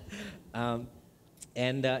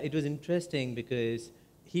 And it was interesting because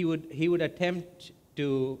he would attempt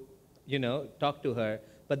to, talk to her,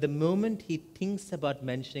 but the moment he thinks about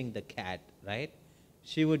mentioning the cat, right,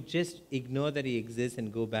 she would just ignore that he exists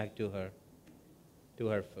and go back to her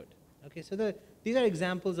food. Okay, so these are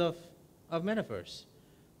examples of metaphors.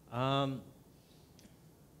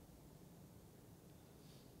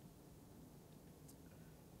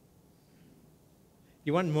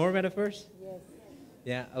 You want more metaphors? Yes.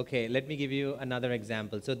 Yeah, okay, let me give you another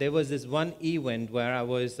example. So there was this one event where I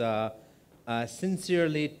was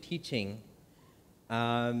sincerely teaching,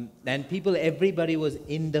 and everybody was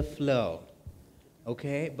in the flow,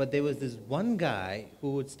 okay? But there was this one guy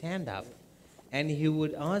who would stand up and he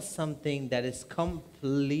would ask something that is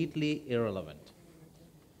completely irrelevant,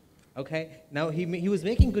 okay? Now, he was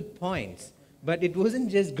making good points, but it wasn't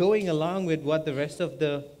just going along with what the rest of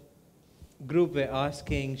the group were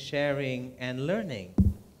asking, sharing, and learning.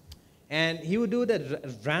 And he would do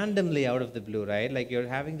that randomly out of the blue, right? Like you're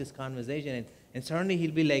having this conversation, and suddenly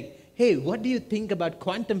he'll be like, hey, what do you think about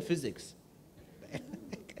quantum physics?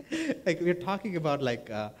 Like we're talking about like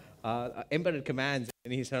embedded commands,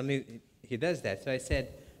 and he does that. So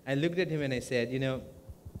I looked at him and I said,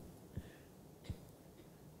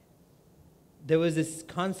 there was this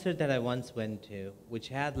concert that I once went to, which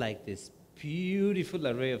had like this beautiful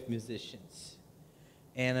array of musicians,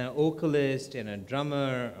 and an vocalist, and a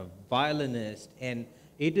drummer, a violinist, and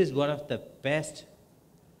it is one of the best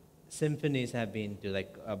symphonies I've been to,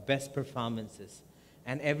 like best performances.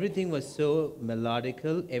 And everything was so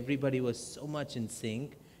melodical, everybody was so much in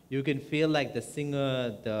sync. You can feel like the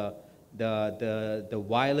singer, the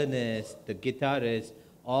violinist, the guitarist,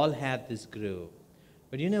 all had this groove.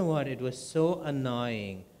 But you know what? It was so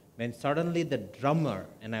annoying when suddenly the drummer,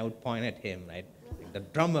 and I would point at him, right? The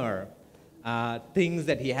drummer thinks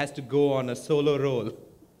that he has to go on a solo role.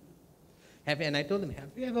 And I told him, have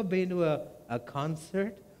you ever been to a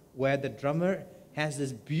concert where the drummer has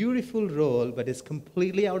this beautiful role but is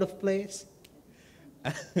completely out of place?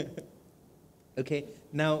 Okay,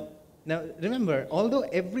 now remember, although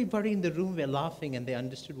everybody in the room were laughing and they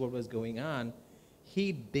understood what was going on,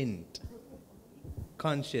 he didn't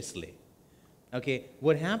consciously. Okay,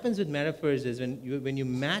 what happens with metaphors is when you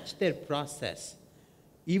match their process,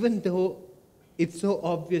 even though it's so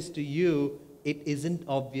obvious to you, it isn't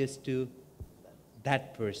obvious to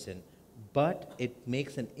that person, but it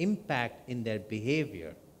makes an impact in their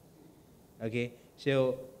behavior. Okay,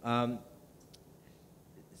 so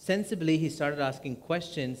sensibly he started asking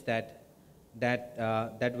questions that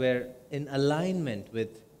were in alignment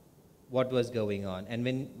with what was going on, and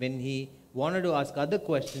when he wanted to ask other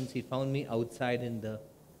questions, he found me outside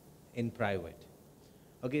in private.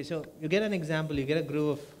 Okay, so you get an example, you get a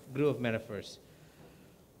groove of metaphors.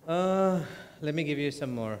 Let me give you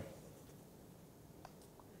some more.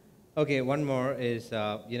 Okay, one more is,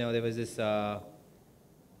 there was this,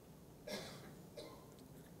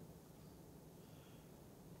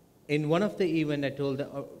 in one of the events,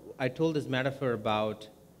 I told this metaphor about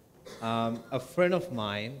a friend of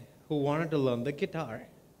mine who wanted to learn the guitar.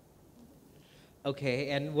 Okay,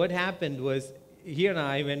 and what happened was, he and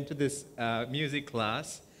I went to this music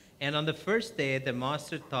class, and on the first day, the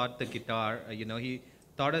master taught the guitar, he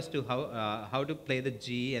taught us how to play the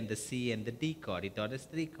G and the C and the D chord. He taught us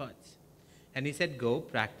 3 chords. And he said, go,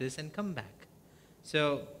 practice, and come back.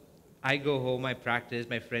 So I go home, I practice,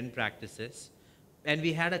 my friend practices, and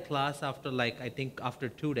we had a class after after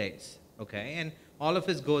 2 days, okay? And all of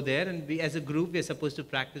us go there, and we as a group, we're supposed to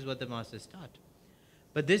practice what the masters taught.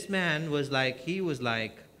 But this man was like,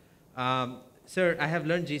 sir, I have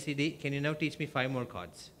learned GCD. Can you now teach me 5 more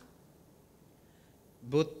chords?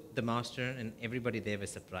 Both the master and everybody there were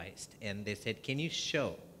surprised. And they said, can you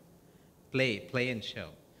show? Play and show.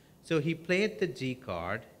 So he played the G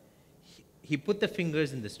chord. He put the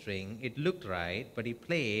fingers in the string. It looked right, but he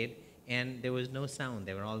played, and there was no sound.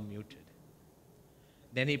 They were all muted.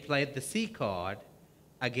 Then he played the C chord.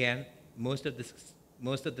 Again, most of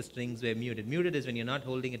the strings were muted. Muted is when you're not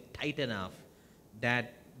holding it tight enough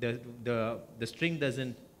that the string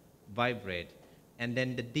doesn't vibrate. And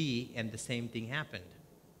then the D, and the same thing happened.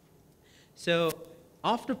 So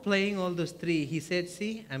after playing all those 3, he said,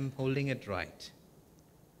 see, I'm holding it right.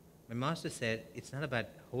 My master said, it's not about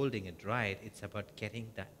holding it right, it's about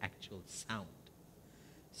getting the actual sound.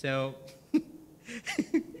 So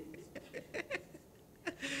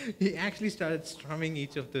he actually started strumming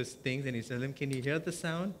each of those things, and he said, can you hear the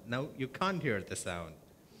sound? No, you can't hear the sound.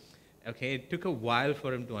 Okay, it took a while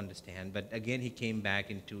for him to understand, but again he came back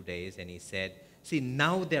in 2 days and he said, see,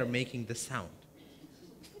 now they're making the sound.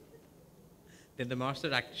 then the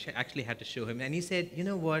master actually had to show him. And he said, you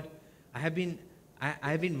know what? I've been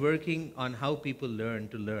working on how people learn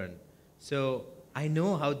to learn. So I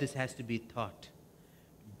know how this has to be taught.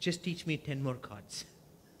 Just teach me 10 more chords.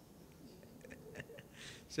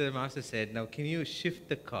 So the master said, now can you shift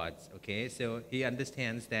the chords? Okay, so he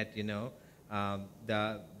understands that,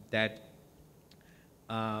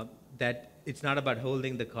 that it's not about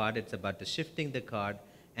holding the chord, it's about the shifting the chord.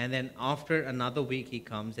 And then after another week he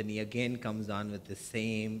comes and he again comes on with the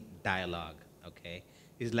same dialogue. Okay,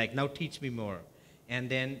 he's like, now teach me more. And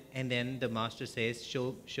then the master says,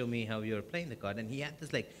 show me how you're playing the chord. And he had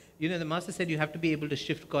this like, the master said you have to be able to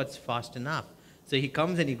shift chords fast enough. So he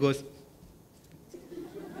comes and he goes,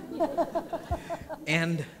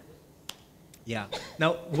 and yeah.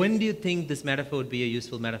 Now, when do you think this metaphor would be a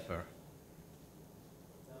useful metaphor?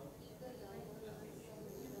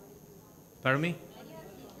 Pardon me?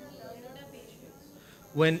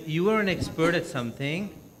 When you are an expert at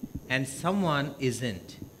something and someone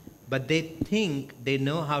isn't, but they think they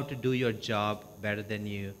know how to do your job better than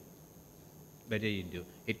you do.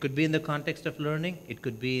 It could be in the context of learning. It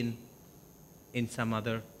could be in some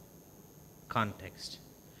other context.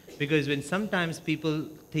 Because when sometimes people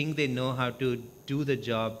think they know how to do the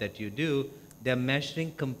job that you do, they're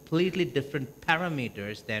measuring completely different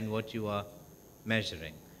parameters than what you are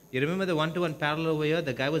measuring. You remember the one-to-one parallel over here?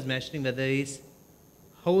 The guy was measuring whether he's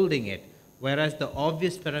holding it, whereas the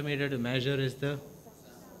obvious parameter to measure is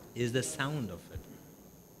the sound of it.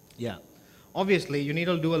 Yeah. Obviously, you need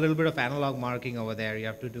to do a little bit of analog marking over there. You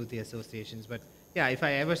have to do the associations. But yeah, if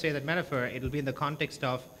I ever say that metaphor, it'll be in the context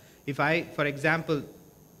of, for example,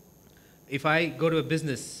 if I go to a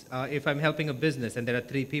business, if I'm helping a business and there are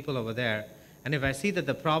 3 people over there, and if I see that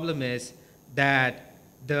the problem is that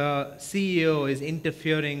the CEO is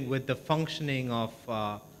interfering with the functioning of,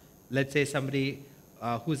 let's say, somebody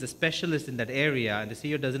who's a specialist in that area, and the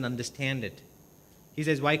CEO doesn't understand it. He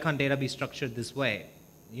says, why can't data be structured this way?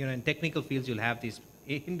 In technical fields, you'll have these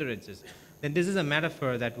hindrances. Then this is a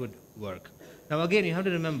metaphor that would work. Now, again, you have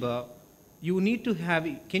to remember, you need to have,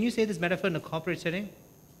 can you say this metaphor in a corporate setting?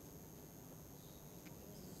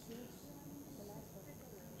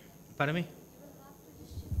 Pardon me?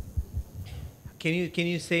 Can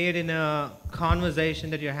you say it in a conversation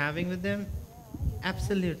that you're having with them?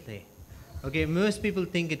 Absolutely. Okay, most people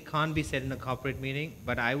think it can't be said in a corporate meeting,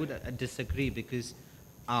 but I would disagree, because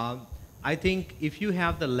I think if you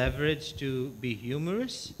have the leverage to be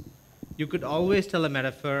humorous, you could always tell a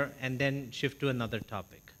metaphor and then shift to another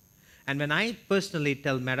topic. And when I personally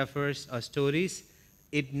tell metaphors or stories,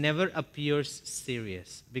 it never appears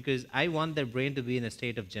serious, because I want their brain to be in a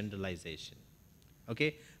state of generalization.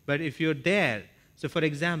 Okay? But if you're there, so for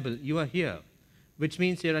example, you are here, which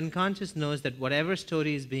means your unconscious knows that whatever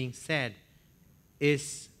story is being said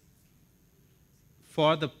is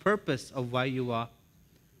for the purpose of why you are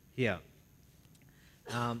here.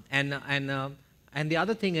 And the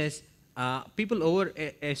other thing is, people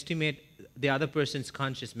overestimate the other person's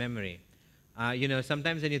conscious memory.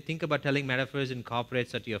 Sometimes when you think about telling metaphors in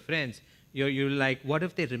corporates or to your friends, you're like, what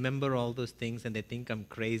if they remember all those things and they think I'm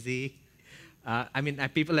crazy?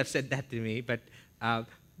 People have said that to me, but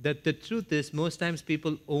the truth is, most times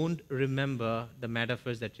people won't remember the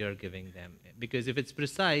metaphors that you're giving them. Because if it's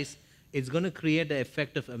precise, it's going to create the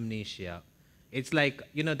effect of amnesia. It's like,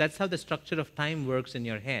 that's how the structure of time works in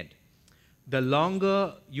your head. The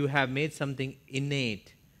longer you have made something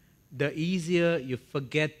innate, the easier you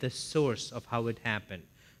forget the source of how it happened.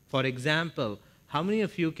 For example, how many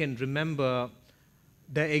of you can remember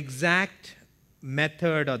the exact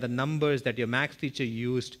method or the numbers that your math teacher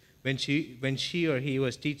used when she or he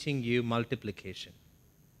was teaching you multiplication?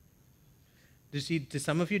 To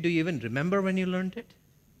some of you, do you even remember when you learned it?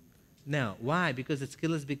 No. Why? Because the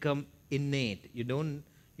skill has become innate. You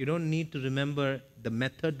don't need to remember the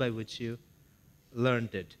method by which you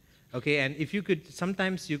learned it. Okay, and if you could,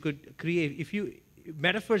 sometimes you could create,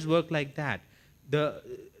 metaphors work like that.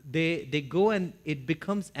 They go and it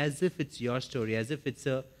becomes as if it's your story, as if it's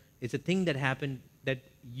a thing that happened, that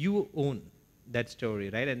you own that story,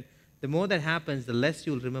 right? And the more that happens, the less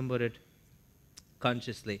you'll remember it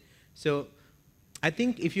consciously. So I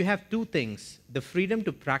think if you have 2 things, the freedom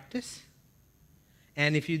to practice,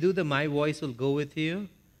 and if you do the my voice will go with you,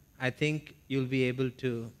 I think you'll be able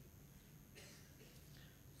to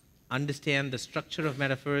understand the structure of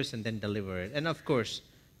metaphors and then deliver it. And of course,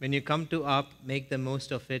 when you come to up, make the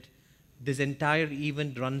most of it. This entire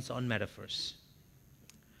event runs on metaphors.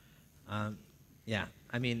 Yeah.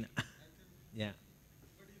 But if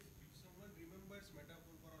someone remembers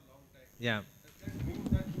metaphor for a long time, yeah. does that mean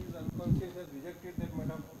that his unconscious has rejected that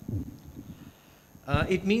metaphor?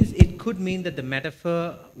 It could mean that the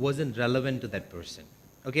metaphor wasn't relevant to that person.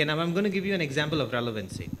 Okay, now I'm going to give you an example of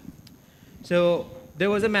relevancy. So there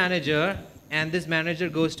was a manager, and this manager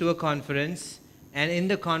goes to a conference, and in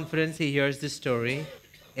the conference he hears this story,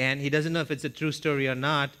 and he doesn't know if it's a true story or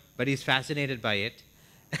not, but he's fascinated by it.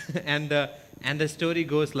 and the story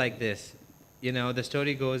goes like this. The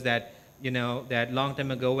story goes that, that long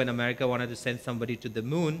time ago when America wanted to send somebody to the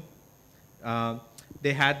moon,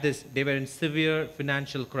 they were in severe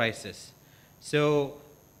financial crisis. So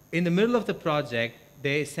in the middle of the project,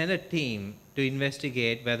 they sent a team to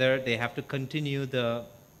investigate whether they have to continue the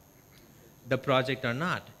project or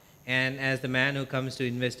not. And as the man who comes to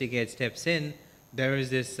investigate steps in, there is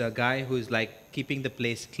this guy who's like keeping the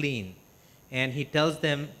place clean. And he tells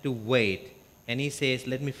them to wait. And he says,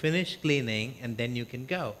 let me finish cleaning and then you can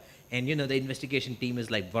go. And the investigation team is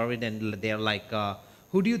like worried, and they're like,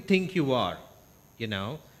 who do you think you are? Do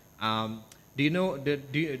you know,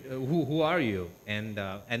 who are you? And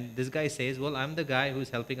this guy says, well, I'm the guy who's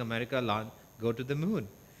helping America go to the moon.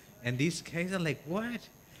 And these guys are like, what?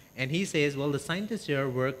 And he says, well, the scientists here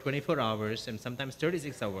work 24 hours and sometimes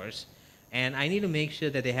 36 hours. And I need to make sure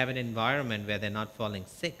that they have an environment where they're not falling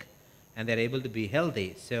sick and they're able to be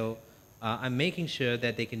healthy. So I'm making sure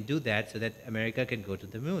that they can do that so that America can go to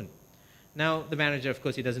the moon. Now, the manager, of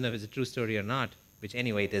course, he doesn't know if it's a true story or not, which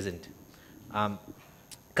anyway it isn't.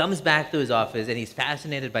 Comes back to his office, and he's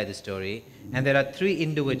fascinated by the story. And there are 3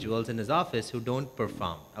 individuals in his office who don't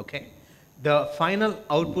perform, okay? The final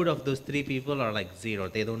output of those 3 people are like 0.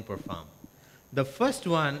 They don't perform. The first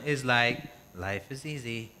one is like, life is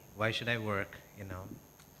easy. Why should I work,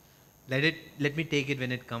 Let me take it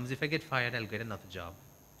when it comes. If I get fired, I'll get another job.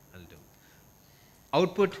 I'll do.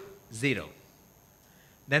 Output, 0.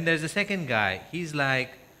 Then there's the second guy. He's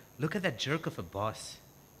like, look at that jerk of a boss.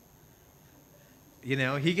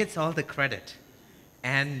 He gets all the credit.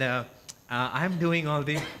 And I'm doing all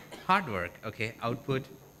the hard work. Okay, output,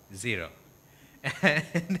 0.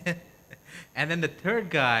 And then the third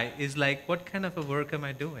guy is like, what kind of a work am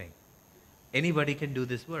I doing? Anybody can do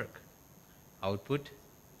this work. Output,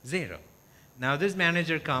 0. Now this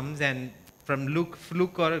manager comes, and from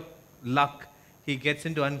fluke or luck, he gets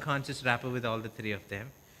into unconscious rapport with all the 3 of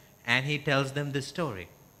them, and he tells them this story.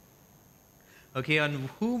 Okay, on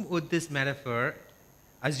whom would this metaphor,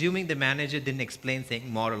 assuming the manager didn't explain,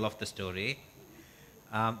 saying moral of the story,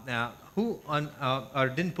 or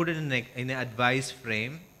didn't put it in an advice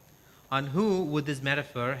frame, on who would this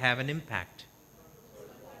metaphor have an impact?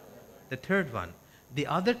 The third one. The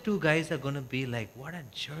other 2 guys are going to be like, what a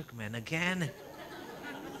jerk, man, again.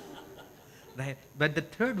 Right? But the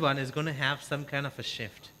third one is going to have some kind of a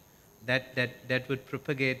shift that would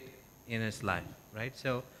propagate in his life, right?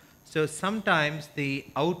 So sometimes the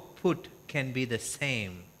output can be the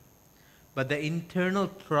same, but the internal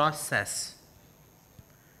process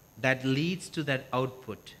that leads to that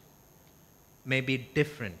output may be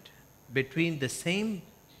different between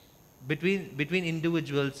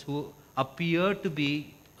individuals who appear to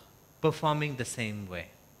be performing the same way.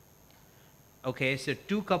 Okay, so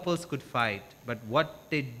 2 couples could fight, but what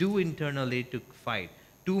they do internally to fight.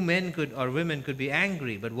 2 men or women could be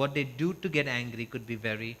angry, but what they do to get angry could be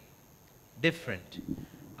very different.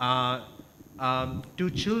 2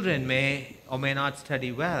 children may or may not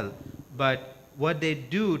study well, but what they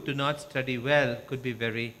do to not study well could be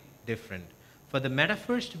very different. For the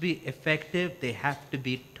metaphors to be effective, they have to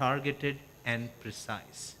be targeted and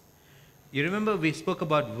precise. You remember we spoke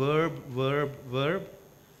about verb, verb, verb?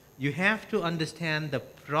 You have to understand the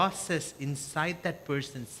process inside that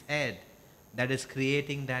person's head that is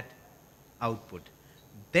creating that output.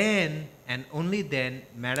 Then, and only then,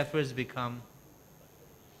 metaphors become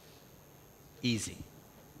easy.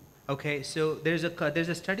 Okay, so there's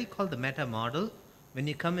a study called the meta model. When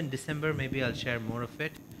you come in December, maybe I'll share more of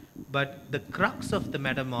it. But the crux of the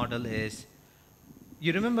meta model is,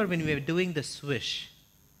 you remember when we were doing the swish?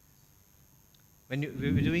 We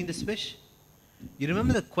were doing the swish? You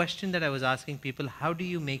remember the question that I was asking people, how do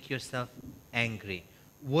you make yourself angry?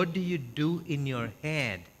 What do you do in your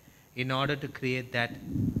head in order to create that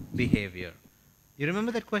behavior? You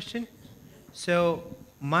remember that question? So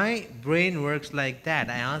my brain works like that.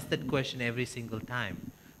 I ask that question every single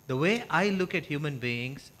time. The way I look at human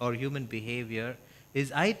beings or human behavior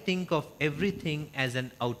is I think of everything as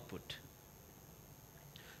an output.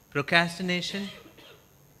 Procrastination,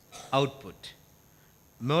 output.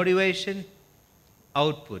 Motivation,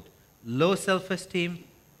 output. Low self-esteem,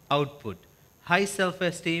 output. High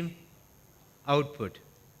self-esteem, output.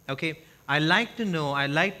 Okay? I like to know, I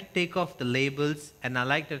like to take off the labels, and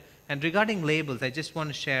regarding labels, I just want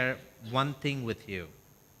to share one thing with you.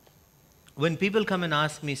 when people come and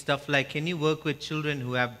ask me stuff like, can you work with children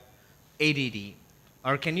who have ADD?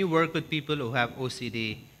 Or can you work with people who have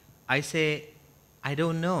OCD? I say, I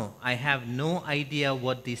don't know. I have no idea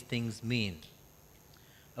what these things mean.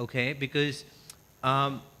 Okay? Because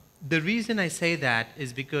the reason I say that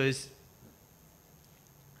is because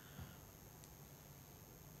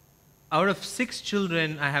out of 6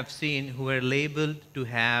 children I have seen who were labeled to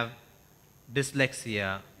have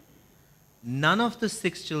dyslexia, none of the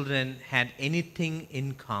 6 children had anything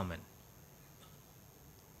in common.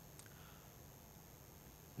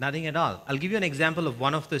 Nothing at all. I'll give you an example of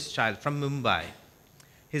one of this child from Mumbai.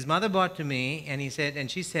 His mother brought to me and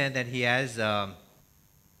she said that he has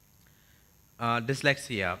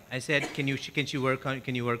dyslexia. I said, can you work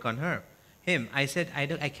on him? I said,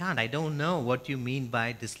 I can't. I don't know what you mean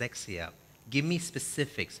by dyslexia. Give me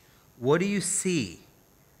specifics. What do you see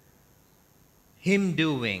him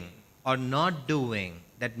doing or not doing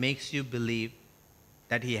that makes you believe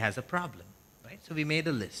that he has a problem? Right? So we made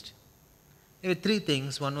a list. There were 3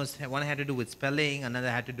 things. One had to do with spelling, another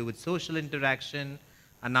had to do with social interaction,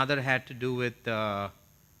 another had to do with I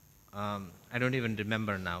don't even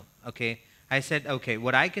remember now. Okay. I said, okay,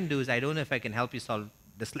 what I can do is, I don't know if I can help you solve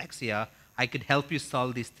dyslexia. I could help you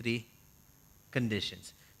solve these 3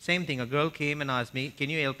 conditions. Same thing, a girl came and asked me, can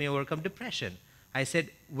you help me overcome depression? I said,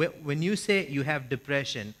 when you say you have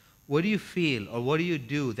depression, what do you feel or what do you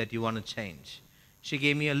do that you want to change? She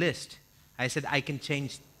gave me a list. I said, I can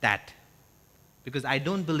change that. Because I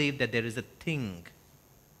don't believe that there is a thing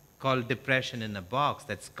called depression in a box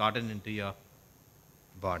that's gotten into your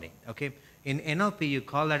body. Okay? In NLP, you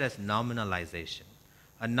call that as nominalization.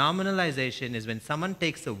 A nominalization is when someone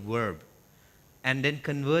takes a verb and then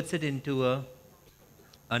converts it into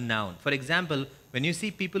a noun. For example, when you see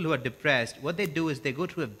people who are depressed, what they do is they go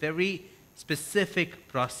through a very specific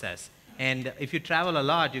process. And if you travel a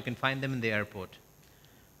lot, you can find them in the airport.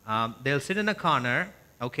 They'll sit in a corner,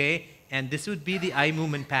 okay, and this would be the eye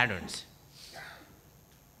movement patterns.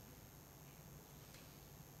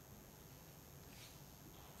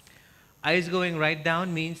 Eyes going right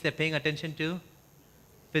down means they're paying attention to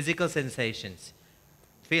physical sensations,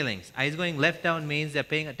 feelings. Eyes going left down means they're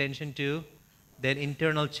paying attention to their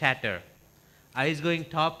internal chatter. Eyes going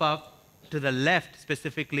top up to the left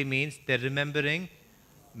specifically means they're remembering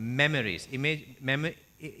memories,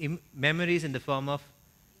 memories in the form of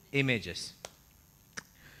images.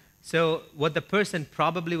 So what the person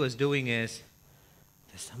probably was doing is,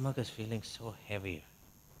 the stomach is feeling so heavy.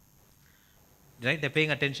 Right? They're paying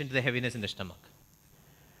attention to the heaviness in the stomach.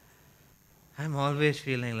 I'm always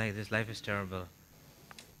feeling like this, life is terrible.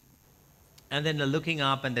 And then they're looking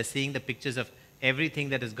up and they're seeing the pictures of everything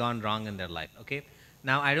that has gone wrong in their life. Okay?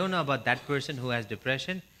 Now, I don't know about that person who has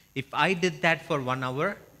depression. If I did that for 1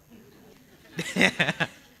 hour,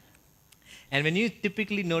 and when you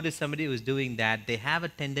typically notice somebody who's doing that, they have a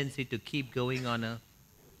tendency to keep going on a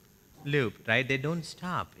loop, right? They don't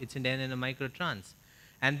stop. It's in a microtrance.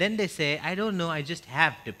 And then they say, I don't know, I just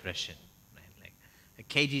have depression, right? Like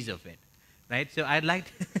𝐀𝐍𝐎s of it, right? So I'd like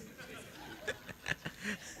to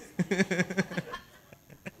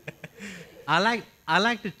I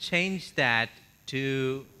like to change that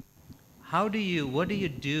to what do you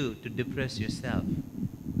do to depress yourself?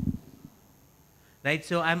 Right?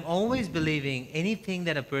 So I'm always believing anything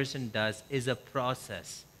that a person does is a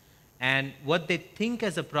process. And what they think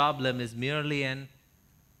as a problem is merely an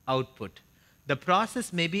output. The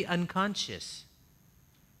process may be unconscious.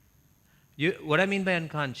 What I mean by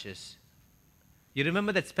unconscious? You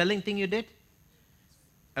remember that spelling thing you did?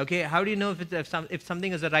 Okay, how do you know if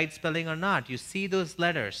something is the right spelling or not? You see those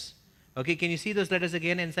letters. Okay, can you see those letters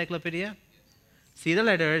again, encyclopedia? See the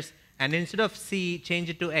letters, and instead of C, change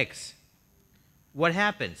it to X. What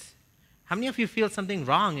happens? How many of you feel something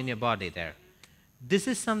wrong in your body there? This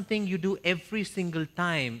is something you do every single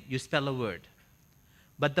time you spell a word.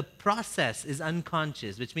 But the process is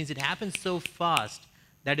unconscious, which means it happens so fast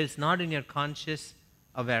that it's not in your conscious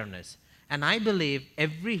awareness. And I believe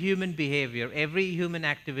every human behavior, every human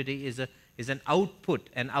activity is an output,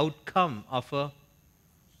 an outcome of a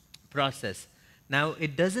process. Now,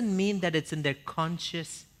 it doesn't mean that it's in their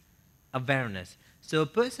conscious awareness. So a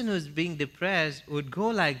person who's being depressed would go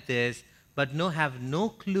like this, but have no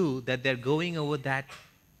clue that they're going over that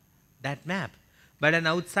map. But an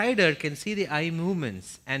outsider can see the eye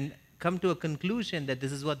movements and come to a conclusion that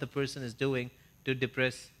this is what the person is doing to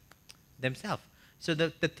depress themselves. So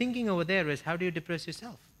the thinking over there is, how do you depress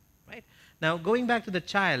yourself, right? Now, going back to the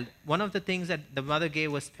child, one of the things that the mother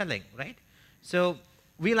gave was spelling, right? So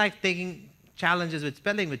we like taking challenges with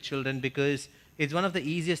spelling with children because it's one of the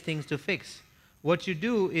easiest things to fix. What you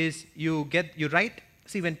do is you write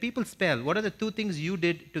see, when people spell, what are the two things you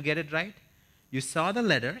did to get it right? You saw the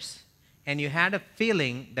letters, and you had a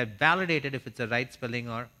feeling that validated if it's a right spelling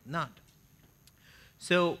or not.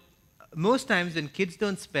 So most times when kids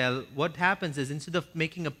don't spell, what happens is instead of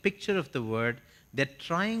making a picture of the word, they're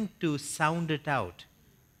trying to sound it out.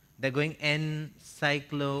 They're going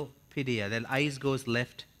encyclopedia. Their eyes goes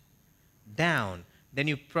left down. Then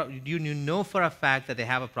you know for a fact that they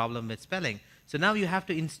have a problem with spelling. So now you have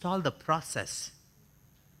to install the process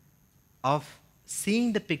of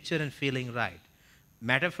seeing the picture and feeling right.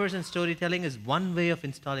 Metaphors and storytelling is one way of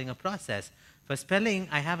installing a process. For spelling,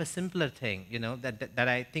 I have a simpler thing, that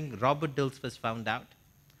I think Robert Dills first found out.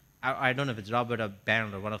 I don't know if it's Robert or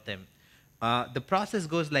Barron or one of them. The process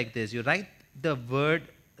goes like this. You write the word,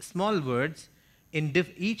 small words, in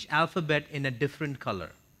each alphabet in a different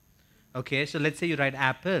color. Okay, so let's say you write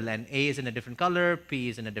apple, and A is in a different color, P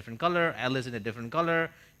is in a different color, L is in a different color,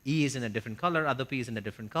 E is in a different color, other P is in a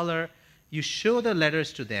different color. You show the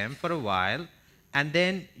letters to them for a while, and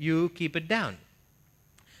then you keep it down.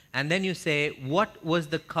 And then you say, what was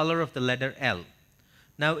the color of the letter L?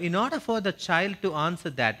 Now, in order for the child to answer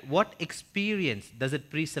that, what experience does it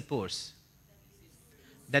presuppose?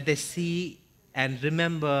 That they see and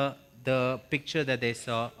remember the picture that they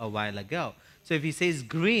saw a while ago. So if he says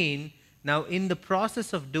green, now in the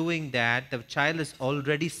process of doing that, the child has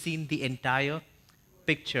already seen the entire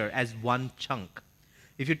picture as one chunk.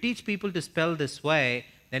 If you teach people to spell this way,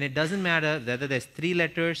 then it doesn't matter whether there's 3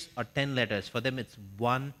 letters or 10 letters. For them, it's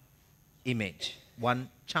one image, one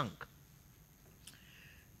chunk.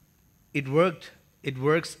 It worked. It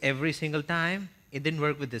works every single time. It didn't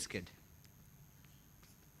work with this kid.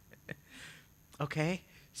 Okay?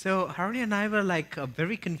 So Harini and I were like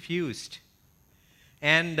very confused.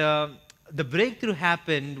 And the breakthrough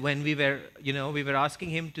happened when we were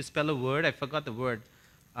asking him to spell a word. I forgot the word.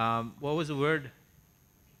 What was the word?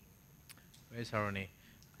 Where's Harini?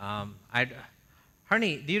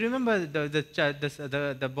 Harini, do you remember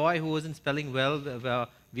the boy who wasn't spelling well?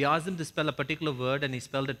 We asked him to spell a particular word and he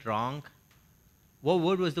spelled it wrong. What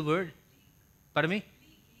word was the word? Pardon me?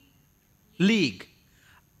 League.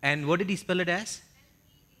 And what did he spell it as?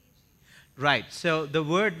 Right. So the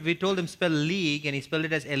word, we told him spell league, and he spelled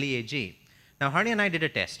it as L-E-A-G. Now, Harini and I did a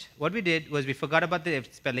test. What we did was we forgot about the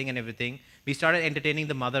spelling and everything. We started entertaining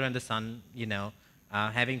the mother and the son,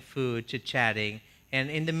 having food, chit-chatting. And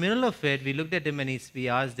in the middle of it, we looked at him and we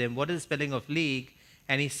asked him, what is the spelling of league?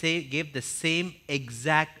 And he gave the same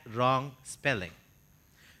exact wrong spelling.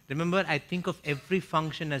 Remember, I think of every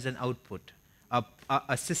function as an output,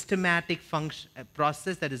 a systematic function, a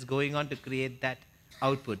process that is going on to create that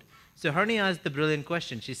output. So Harini asked the brilliant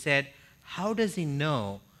question. She said, how does he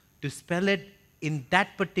know to spell it in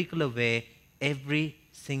that particular way every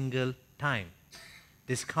single time?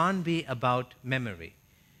 This can't be about memory.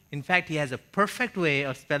 In fact, he has a perfect way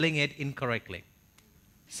of spelling it incorrectly.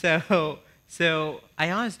 So I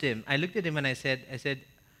asked him, I looked at him and I said,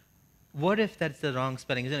 what if that's the wrong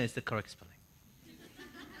spelling? He said, it's the correct spelling.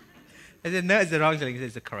 I said, no, it's the wrong spelling. He said,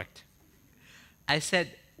 it's the correct. I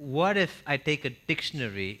said, what if I take a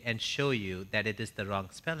dictionary and show you that it is the wrong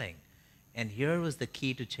spelling? And here was the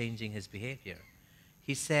key to changing his behavior.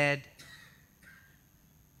 He said,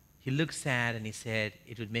 he looked sad and he said,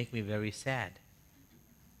 it would make me very sad.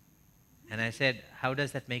 And I said, how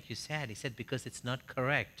does that make you sad? He said, because it's not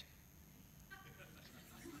correct.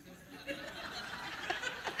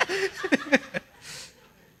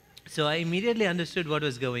 So I immediately understood what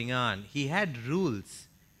was going on. He had rules,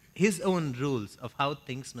 his own rules of how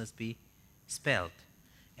things must be spelled.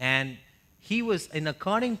 And he was, and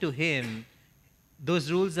according to him, those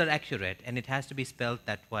rules are accurate and it has to be spelled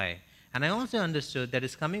that way. And I also understood that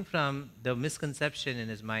it's coming from the misconception in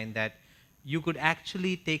his mind that you could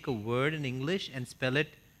actually take a word in English and spell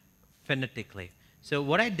it phonetically. So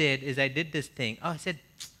what I did is I did this thing. I said,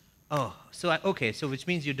 okay, so which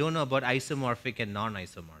means you don't know about isomorphic and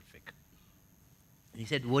non-isomorphic. He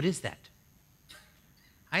said, what is that?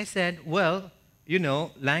 I said, well,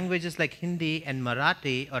 languages like Hindi and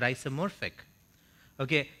Marathi are isomorphic.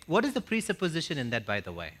 Okay, what is the presupposition in that, by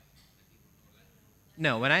the way?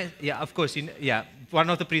 No, of course, one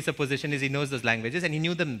of the presuppositions is he knows those languages and he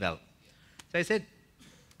knew them well. So I said,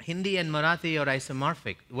 Hindi and Marathi are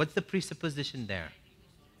isomorphic. What's the presupposition there?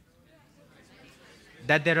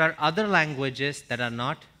 That there are other languages that are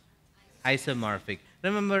not isomorphic.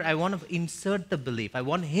 Remember, I want to insert the belief. I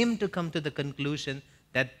want him to come to the conclusion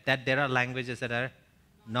that there are languages that are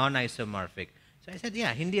non-isomorphic. So I said,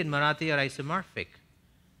 yeah, Hindi and Marathi are isomorphic.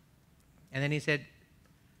 And then he said,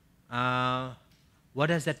 what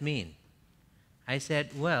does that mean? I said,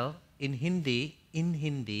 well, in Hindi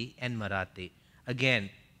and Marathi, Again,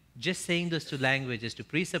 just saying those two languages to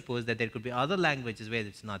presuppose that there could be other languages where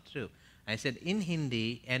it's not true. I said in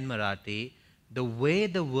Hindi and Marathi, the way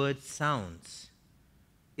the word sounds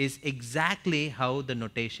is exactly how the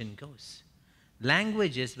notation goes.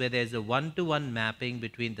 Languages where there's a one-to-one mapping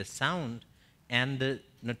between the sound and the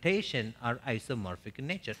notation are isomorphic in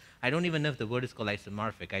nature. I don't even know if the word is called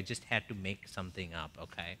isomorphic. I just had to make something up,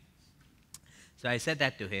 okay? So I said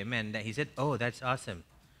that to him, and he said, oh, that's awesome.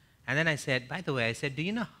 And then I said, by the way, I said, do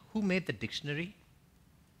you know who made the dictionary?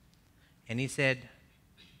 And he said,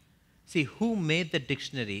 see, who made the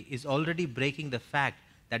dictionary is already breaking the fact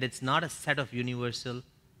that it's not a set of universal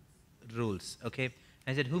rules, okay?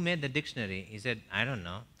 I said, who made the dictionary? He said, I don't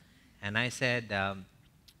know. And I said,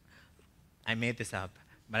 I made this up,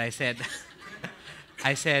 but I said,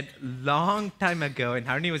 I said, long time ago, and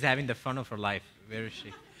Harini was having the fun of her life. Where is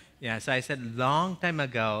she? Yeah, so I said, long time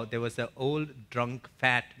ago, there was an old, drunk,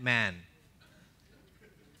 fat man.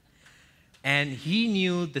 And he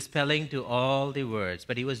knew the spelling to all the words,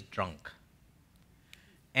 but he was drunk.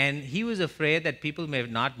 And he was afraid that people may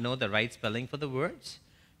not know the right spelling for the words.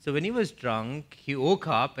 So when he was drunk, he woke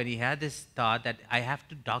up and he had this thought that I have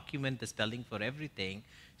to document the spelling for everything.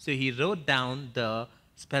 So he wrote down the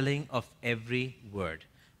spelling of every word.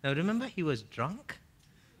 Now remember, he was drunk,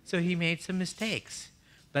 so he made some mistakes.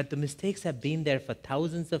 But the mistakes have been there for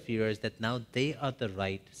thousands of years that now they are the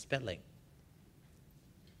right spelling.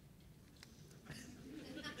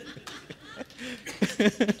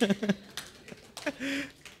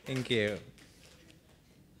 Thank you.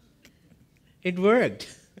 It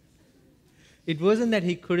worked. It wasn't that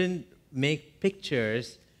he couldn't make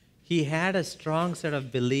pictures. He had a strong sort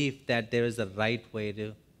of belief that there is a right way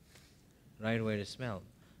to smell,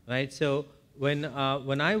 right? So when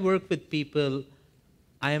I work with people,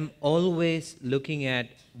 I am always looking at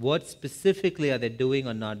what specifically are they doing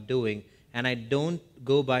or not doing, and I don't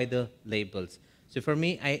go by the labels. So for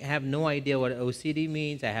me, I have no idea what OCD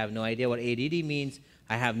means. I have no idea what ADD means.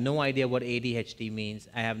 I have no idea what ADHD means.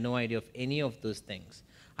 I have no idea of any of those things.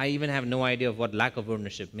 I even have no idea of what lack of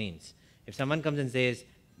ownership means. If someone comes and says,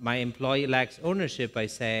 my employee lacks ownership, I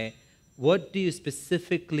say, what do you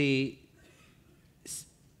specifically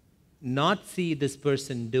not see this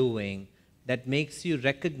person doing that makes you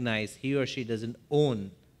recognize he or she doesn't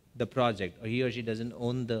own the project or he or she doesn't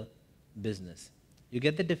own the business? You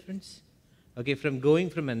get the difference? Okay, from going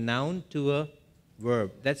from a noun to a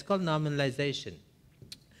verb. That's called nominalization.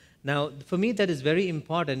 Now, for me, that is very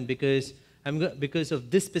important because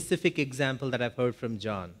of this specific example that I've heard from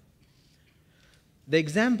John. The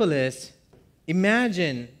example is,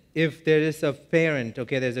 imagine if there is a parent,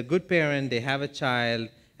 okay, there's a good parent, they have a child,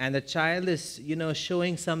 and the child is,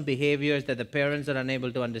 showing some behaviors that the parents are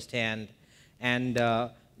unable to understand, and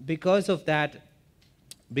because of that,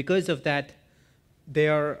 they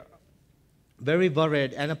are very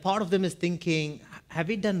worried, and a part of them is thinking, have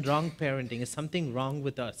we done wrong parenting? Is something wrong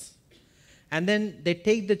with us? And then they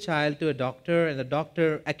take the child to a doctor, and the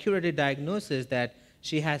doctor accurately diagnoses that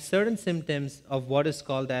she has certain symptoms of what is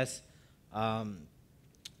called as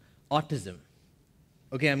autism.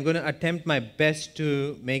 Okay, I'm going to attempt my best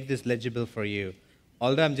to make this legible for you,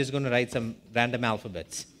 although I'm just going to write some random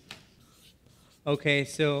alphabets. Okay,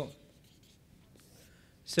 so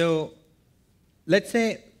let's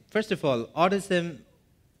say, first of all, autism,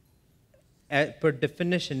 per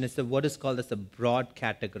definition, is what is called as a broad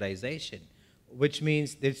categorization, which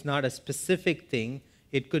means it's not a specific thing.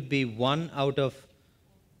 It could be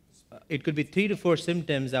it could be 3 to 4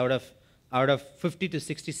 symptoms out of 50 to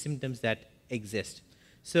 60 symptoms that exist.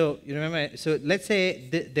 So you remember. So let's say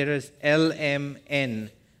there is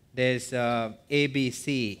LMN. There's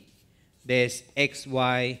ABC. There's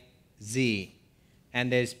XYZ.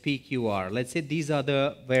 And there's PQR. Let's say these are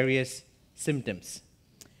the various symptoms.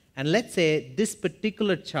 And let's say this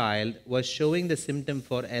particular child was showing the symptom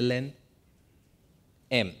for LNM.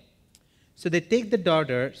 So they take the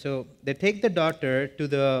daughter to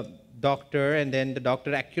the doctor, and then the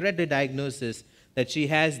doctor accurately diagnoses that she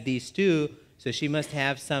has these two, so she must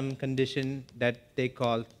have some condition that they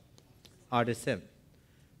call autism.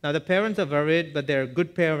 Now the parents are worried, but they're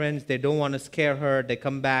good parents. They don't want to scare her. They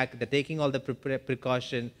come back. They're taking all the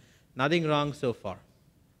precaution. Nothing wrong so far.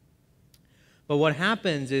 But what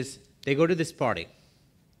happens is they go to this party.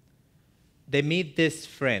 They meet this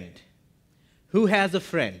friend who has a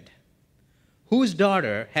friend whose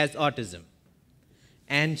daughter has autism.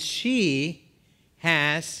 And she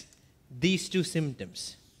has these two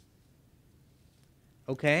symptoms.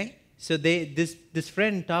 Okay? So this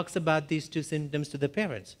friend talks about these two symptoms to the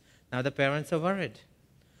parents. Now the parents are worried.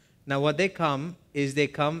 Now what they come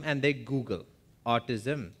and they Google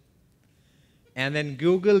autism. And then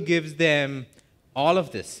Google gives them all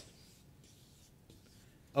of this.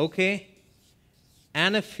 Okay?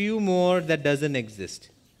 And a few more that doesn't exist.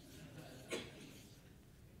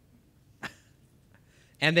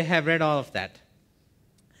 And they have read all of that.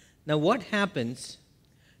 Now what happens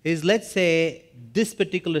is, let's say this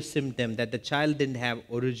particular symptom that the child didn't have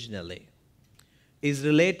originally is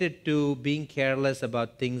related to being careless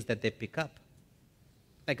about things that they pick up,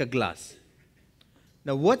 like a glass.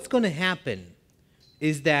 Now what's going to happen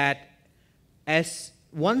is that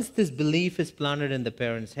once this belief is planted in the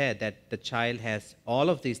parent's head that the child has all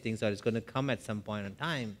of these things, or it's going to come at some point in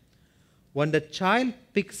time, when the child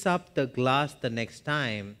picks up the glass the next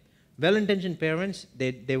time, well-intentioned parents,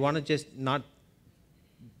 they want to just not,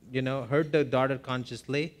 hurt the daughter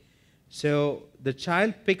consciously. So the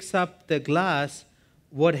child picks up the glass.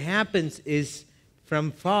 What happens is,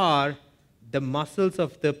 from far, the muscles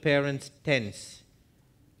of the parents tense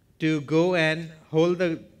to go and hold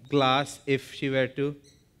the glass if she were to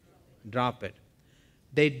drop it.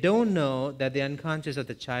 They don't know that the unconscious of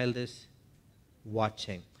the child is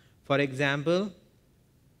watching. For example,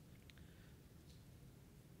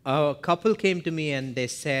 a couple came to me and they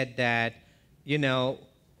said that,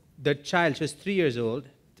 the child, she was 3 years old,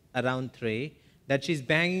 around 3, that she's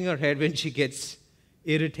banging her head when she gets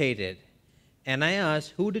irritated. And I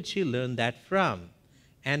asked, who did she learn that from?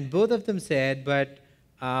 And both of them said, but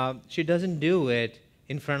she doesn't do it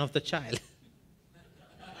in front of the child.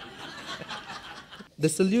 The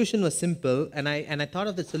solution was simple, and I thought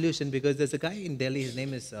of the solution because there's a guy in Delhi, his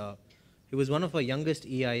name is, he was one of our youngest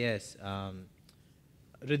EIS,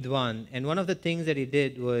 Ridwan, and one of the things that he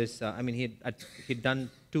did was, he'd done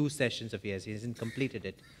 2 sessions of EIS, he hasn't completed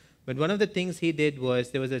it. But one of the things he did was,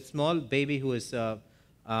 there was a small baby who was,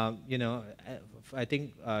 I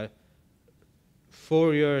think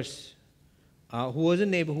 4 years, who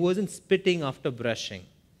wasn't spitting after brushing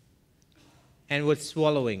and was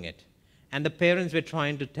swallowing it. And the parents were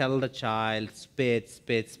trying to tell the child, spit,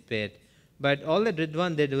 spit, spit. But all that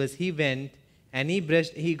Ridwan did was he went and he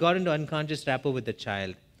got into unconscious rapport with the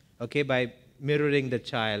child, okay, by mirroring the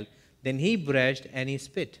child. Then he brushed and he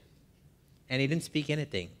spit. And he didn't speak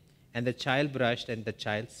anything. And the child brushed and the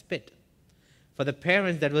child spit. For the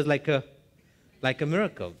parents, that was like a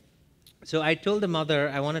miracle. So I told the mother,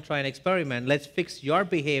 I want to try an experiment. Let's fix your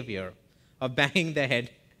behavior of banging the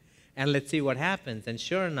head and let's see what happens. And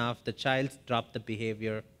sure enough, the child dropped the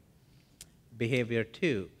behavior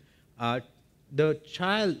too. The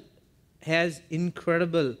child has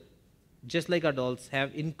incredible, just like adults,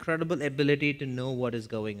 have incredible ability to know what is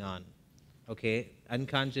going on, okay,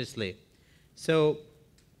 unconsciously. So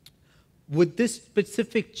with this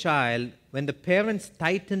specific child, when the parents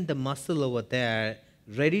tighten the muscle over there,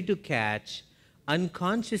 ready to catch,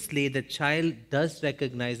 unconsciously the child does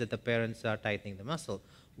recognize that the parents are tightening the muscle.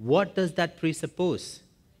 What does that presuppose?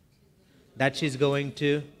 That she's going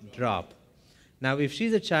to drop. Now, if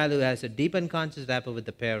she's a child who has a deep unconscious rapport with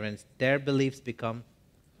the parents, their beliefs become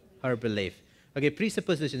her belief. Okay,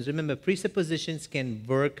 presuppositions. Remember, presuppositions can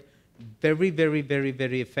work very, very, very,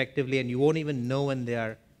 very effectively, and you won't even know when they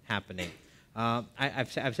are happening.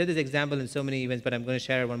 I've said this example in so many events, but I'm going to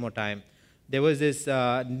share it one more time. There was this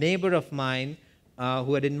neighbor of mine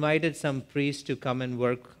who had invited some priest to come and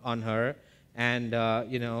work on her, and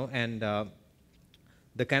the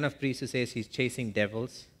kind of priest who says he's chasing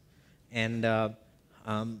devils, and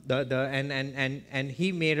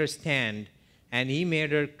he made her stand, and he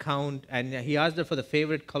made her count, and he asked her for the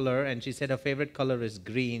favorite color, and she said her favorite color is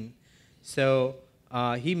green. So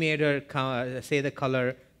he made her say the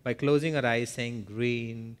color by closing her eyes, saying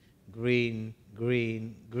green, green,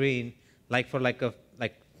 green, green, for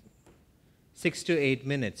 6 to 8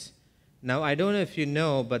 minutes. Now, I don't know if you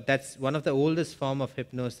know, but that's one of the oldest form of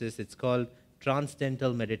hypnosis. It's called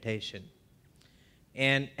transcendental meditation.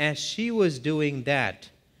 And as she was doing that,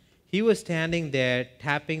 he was standing there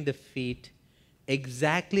tapping the feet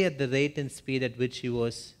exactly at the rate and speed at which he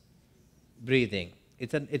was breathing.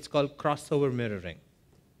 It's called crossover mirroring.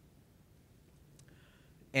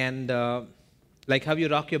 And like how you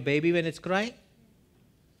rock your baby when it's crying?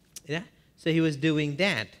 Yeah? So he was doing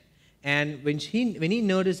that. And when he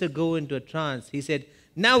noticed her go into a trance, he said,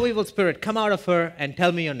 "Now, evil spirit, come out of her and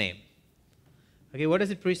tell me your name." Okay, what does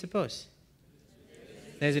it presuppose?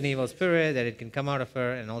 There's an evil spirit, that it can come out of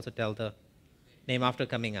her and also tell the name after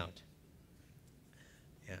coming out.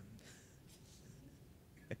 Yeah.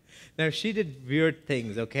 Now, she did weird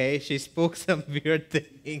things, okay? She spoke some weird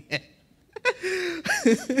thing.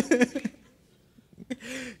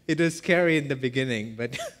 It was scary in the beginning,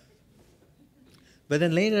 but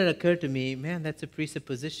then later it occurred to me, man, that's a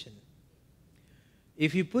presupposition.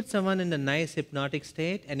 If you put someone in a nice hypnotic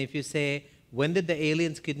state, and if you say, when did the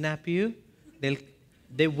aliens kidnap you?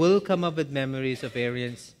 They will come up with memories of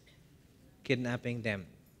aliens kidnapping them.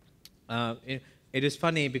 It is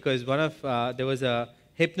funny because there was a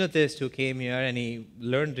hypnotist who came here and he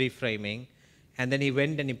learned reframing, and then he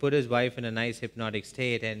went and he put his wife in a nice hypnotic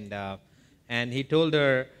state, and he told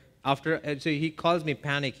her so he calls me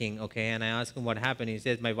panicking, okay, and I ask him what happened. He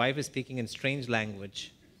says, my wife is speaking in strange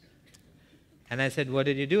language. And I said, what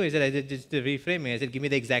did you do? He said, I did just the reframing. I said, give me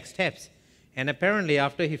the exact steps. And apparently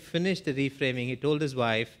after he finished the reframing, he told his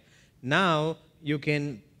wife, now you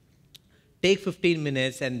can take 15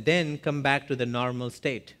 minutes and then come back to the normal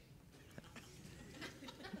state.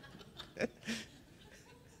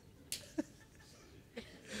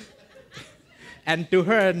 And to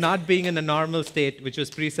her, not being in a normal state, which was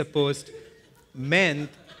presupposed, meant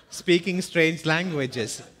speaking strange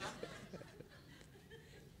languages.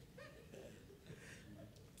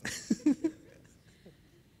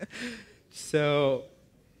 So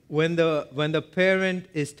when the parent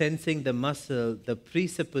is tensing the muscle, the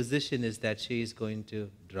presupposition is that she is going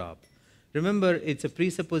to drop. Remember, it's a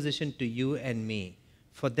presupposition to you and me.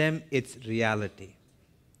 For them, it's reality.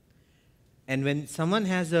 And when someone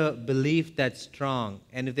has a belief that's strong,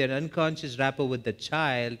 and if they're unconscious rapport with the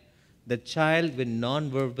child will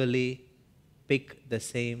non-verbally pick the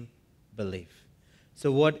same belief.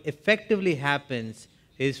 So what effectively happens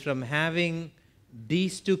is, from having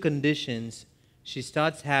these two conditions, she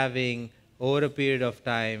starts having, over a period of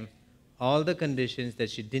time, all the conditions that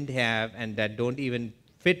she didn't have and that don't even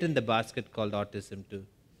fit in the basket called autism to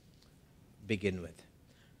begin with,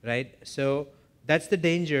 right? So that's the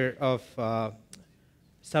danger of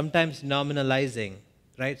sometimes nominalizing,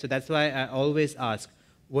 right? So that's why I always ask,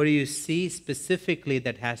 what do you see specifically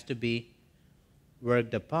that has to be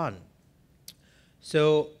worked upon?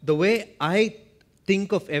 So the way I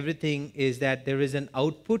think of everything is that there is an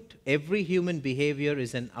output. Every human behavior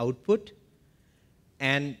is an output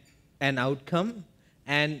and an outcome.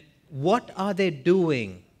 And what are they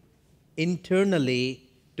doing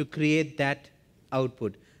internally to create that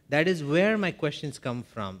output? That is where my questions come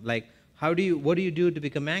from. Like, what do you do to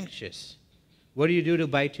become anxious? What do you do to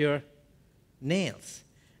bite your nails?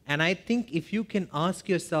 And I think if you can ask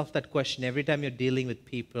yourself that question every time you're dealing with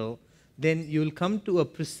people, then you'll come to a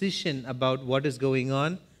precision about what is going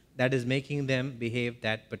on that is making them behave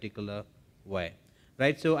that particular way,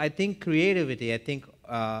 right? So I think creativity, I think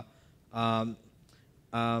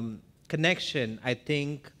connection, I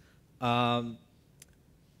think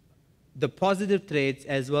the positive traits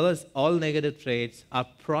as well as all negative traits are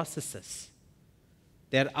processes.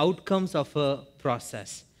 They're outcomes of a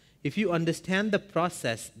process. If you understand the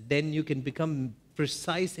process, then you can become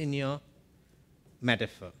precise in your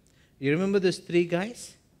metaphor. You remember those three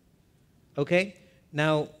guys? Okay?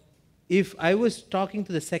 Now, if I was talking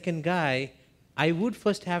to the second guy, I would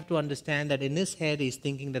first have to understand that in his head he's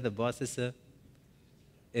thinking that the boss is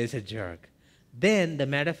a jerk. Then the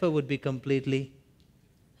metaphor would be completely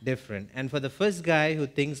different. And for the first guy who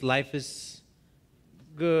thinks life is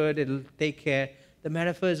good, it'll take care, the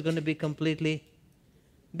metaphor is going to be completely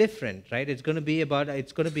different, right? It's going to be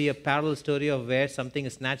a parallel story of where something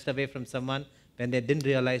is snatched away from someone when they didn't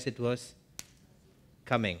realize it was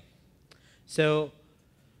coming. So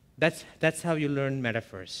that's how you learn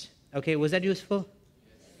metaphors. Okay, was that useful?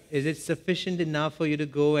 Is it sufficient enough for you to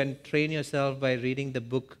go and train yourself by reading the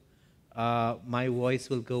book, My Voice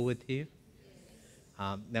Will Go With You?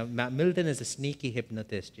 Now, Milton is a sneaky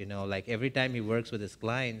hypnotist, you know, like every time he works with his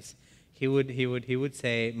clients, he would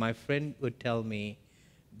say, my friend would tell me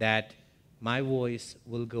that my voice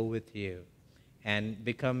will go with you and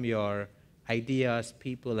become your ideas,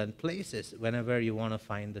 people, and places whenever you want to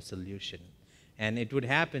find the solution. And it would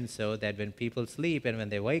happen so that when people sleep and when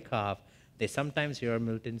they wake up, they sometimes hear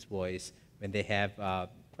Milton's voice when they have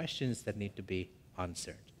questions that need to be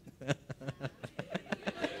answered.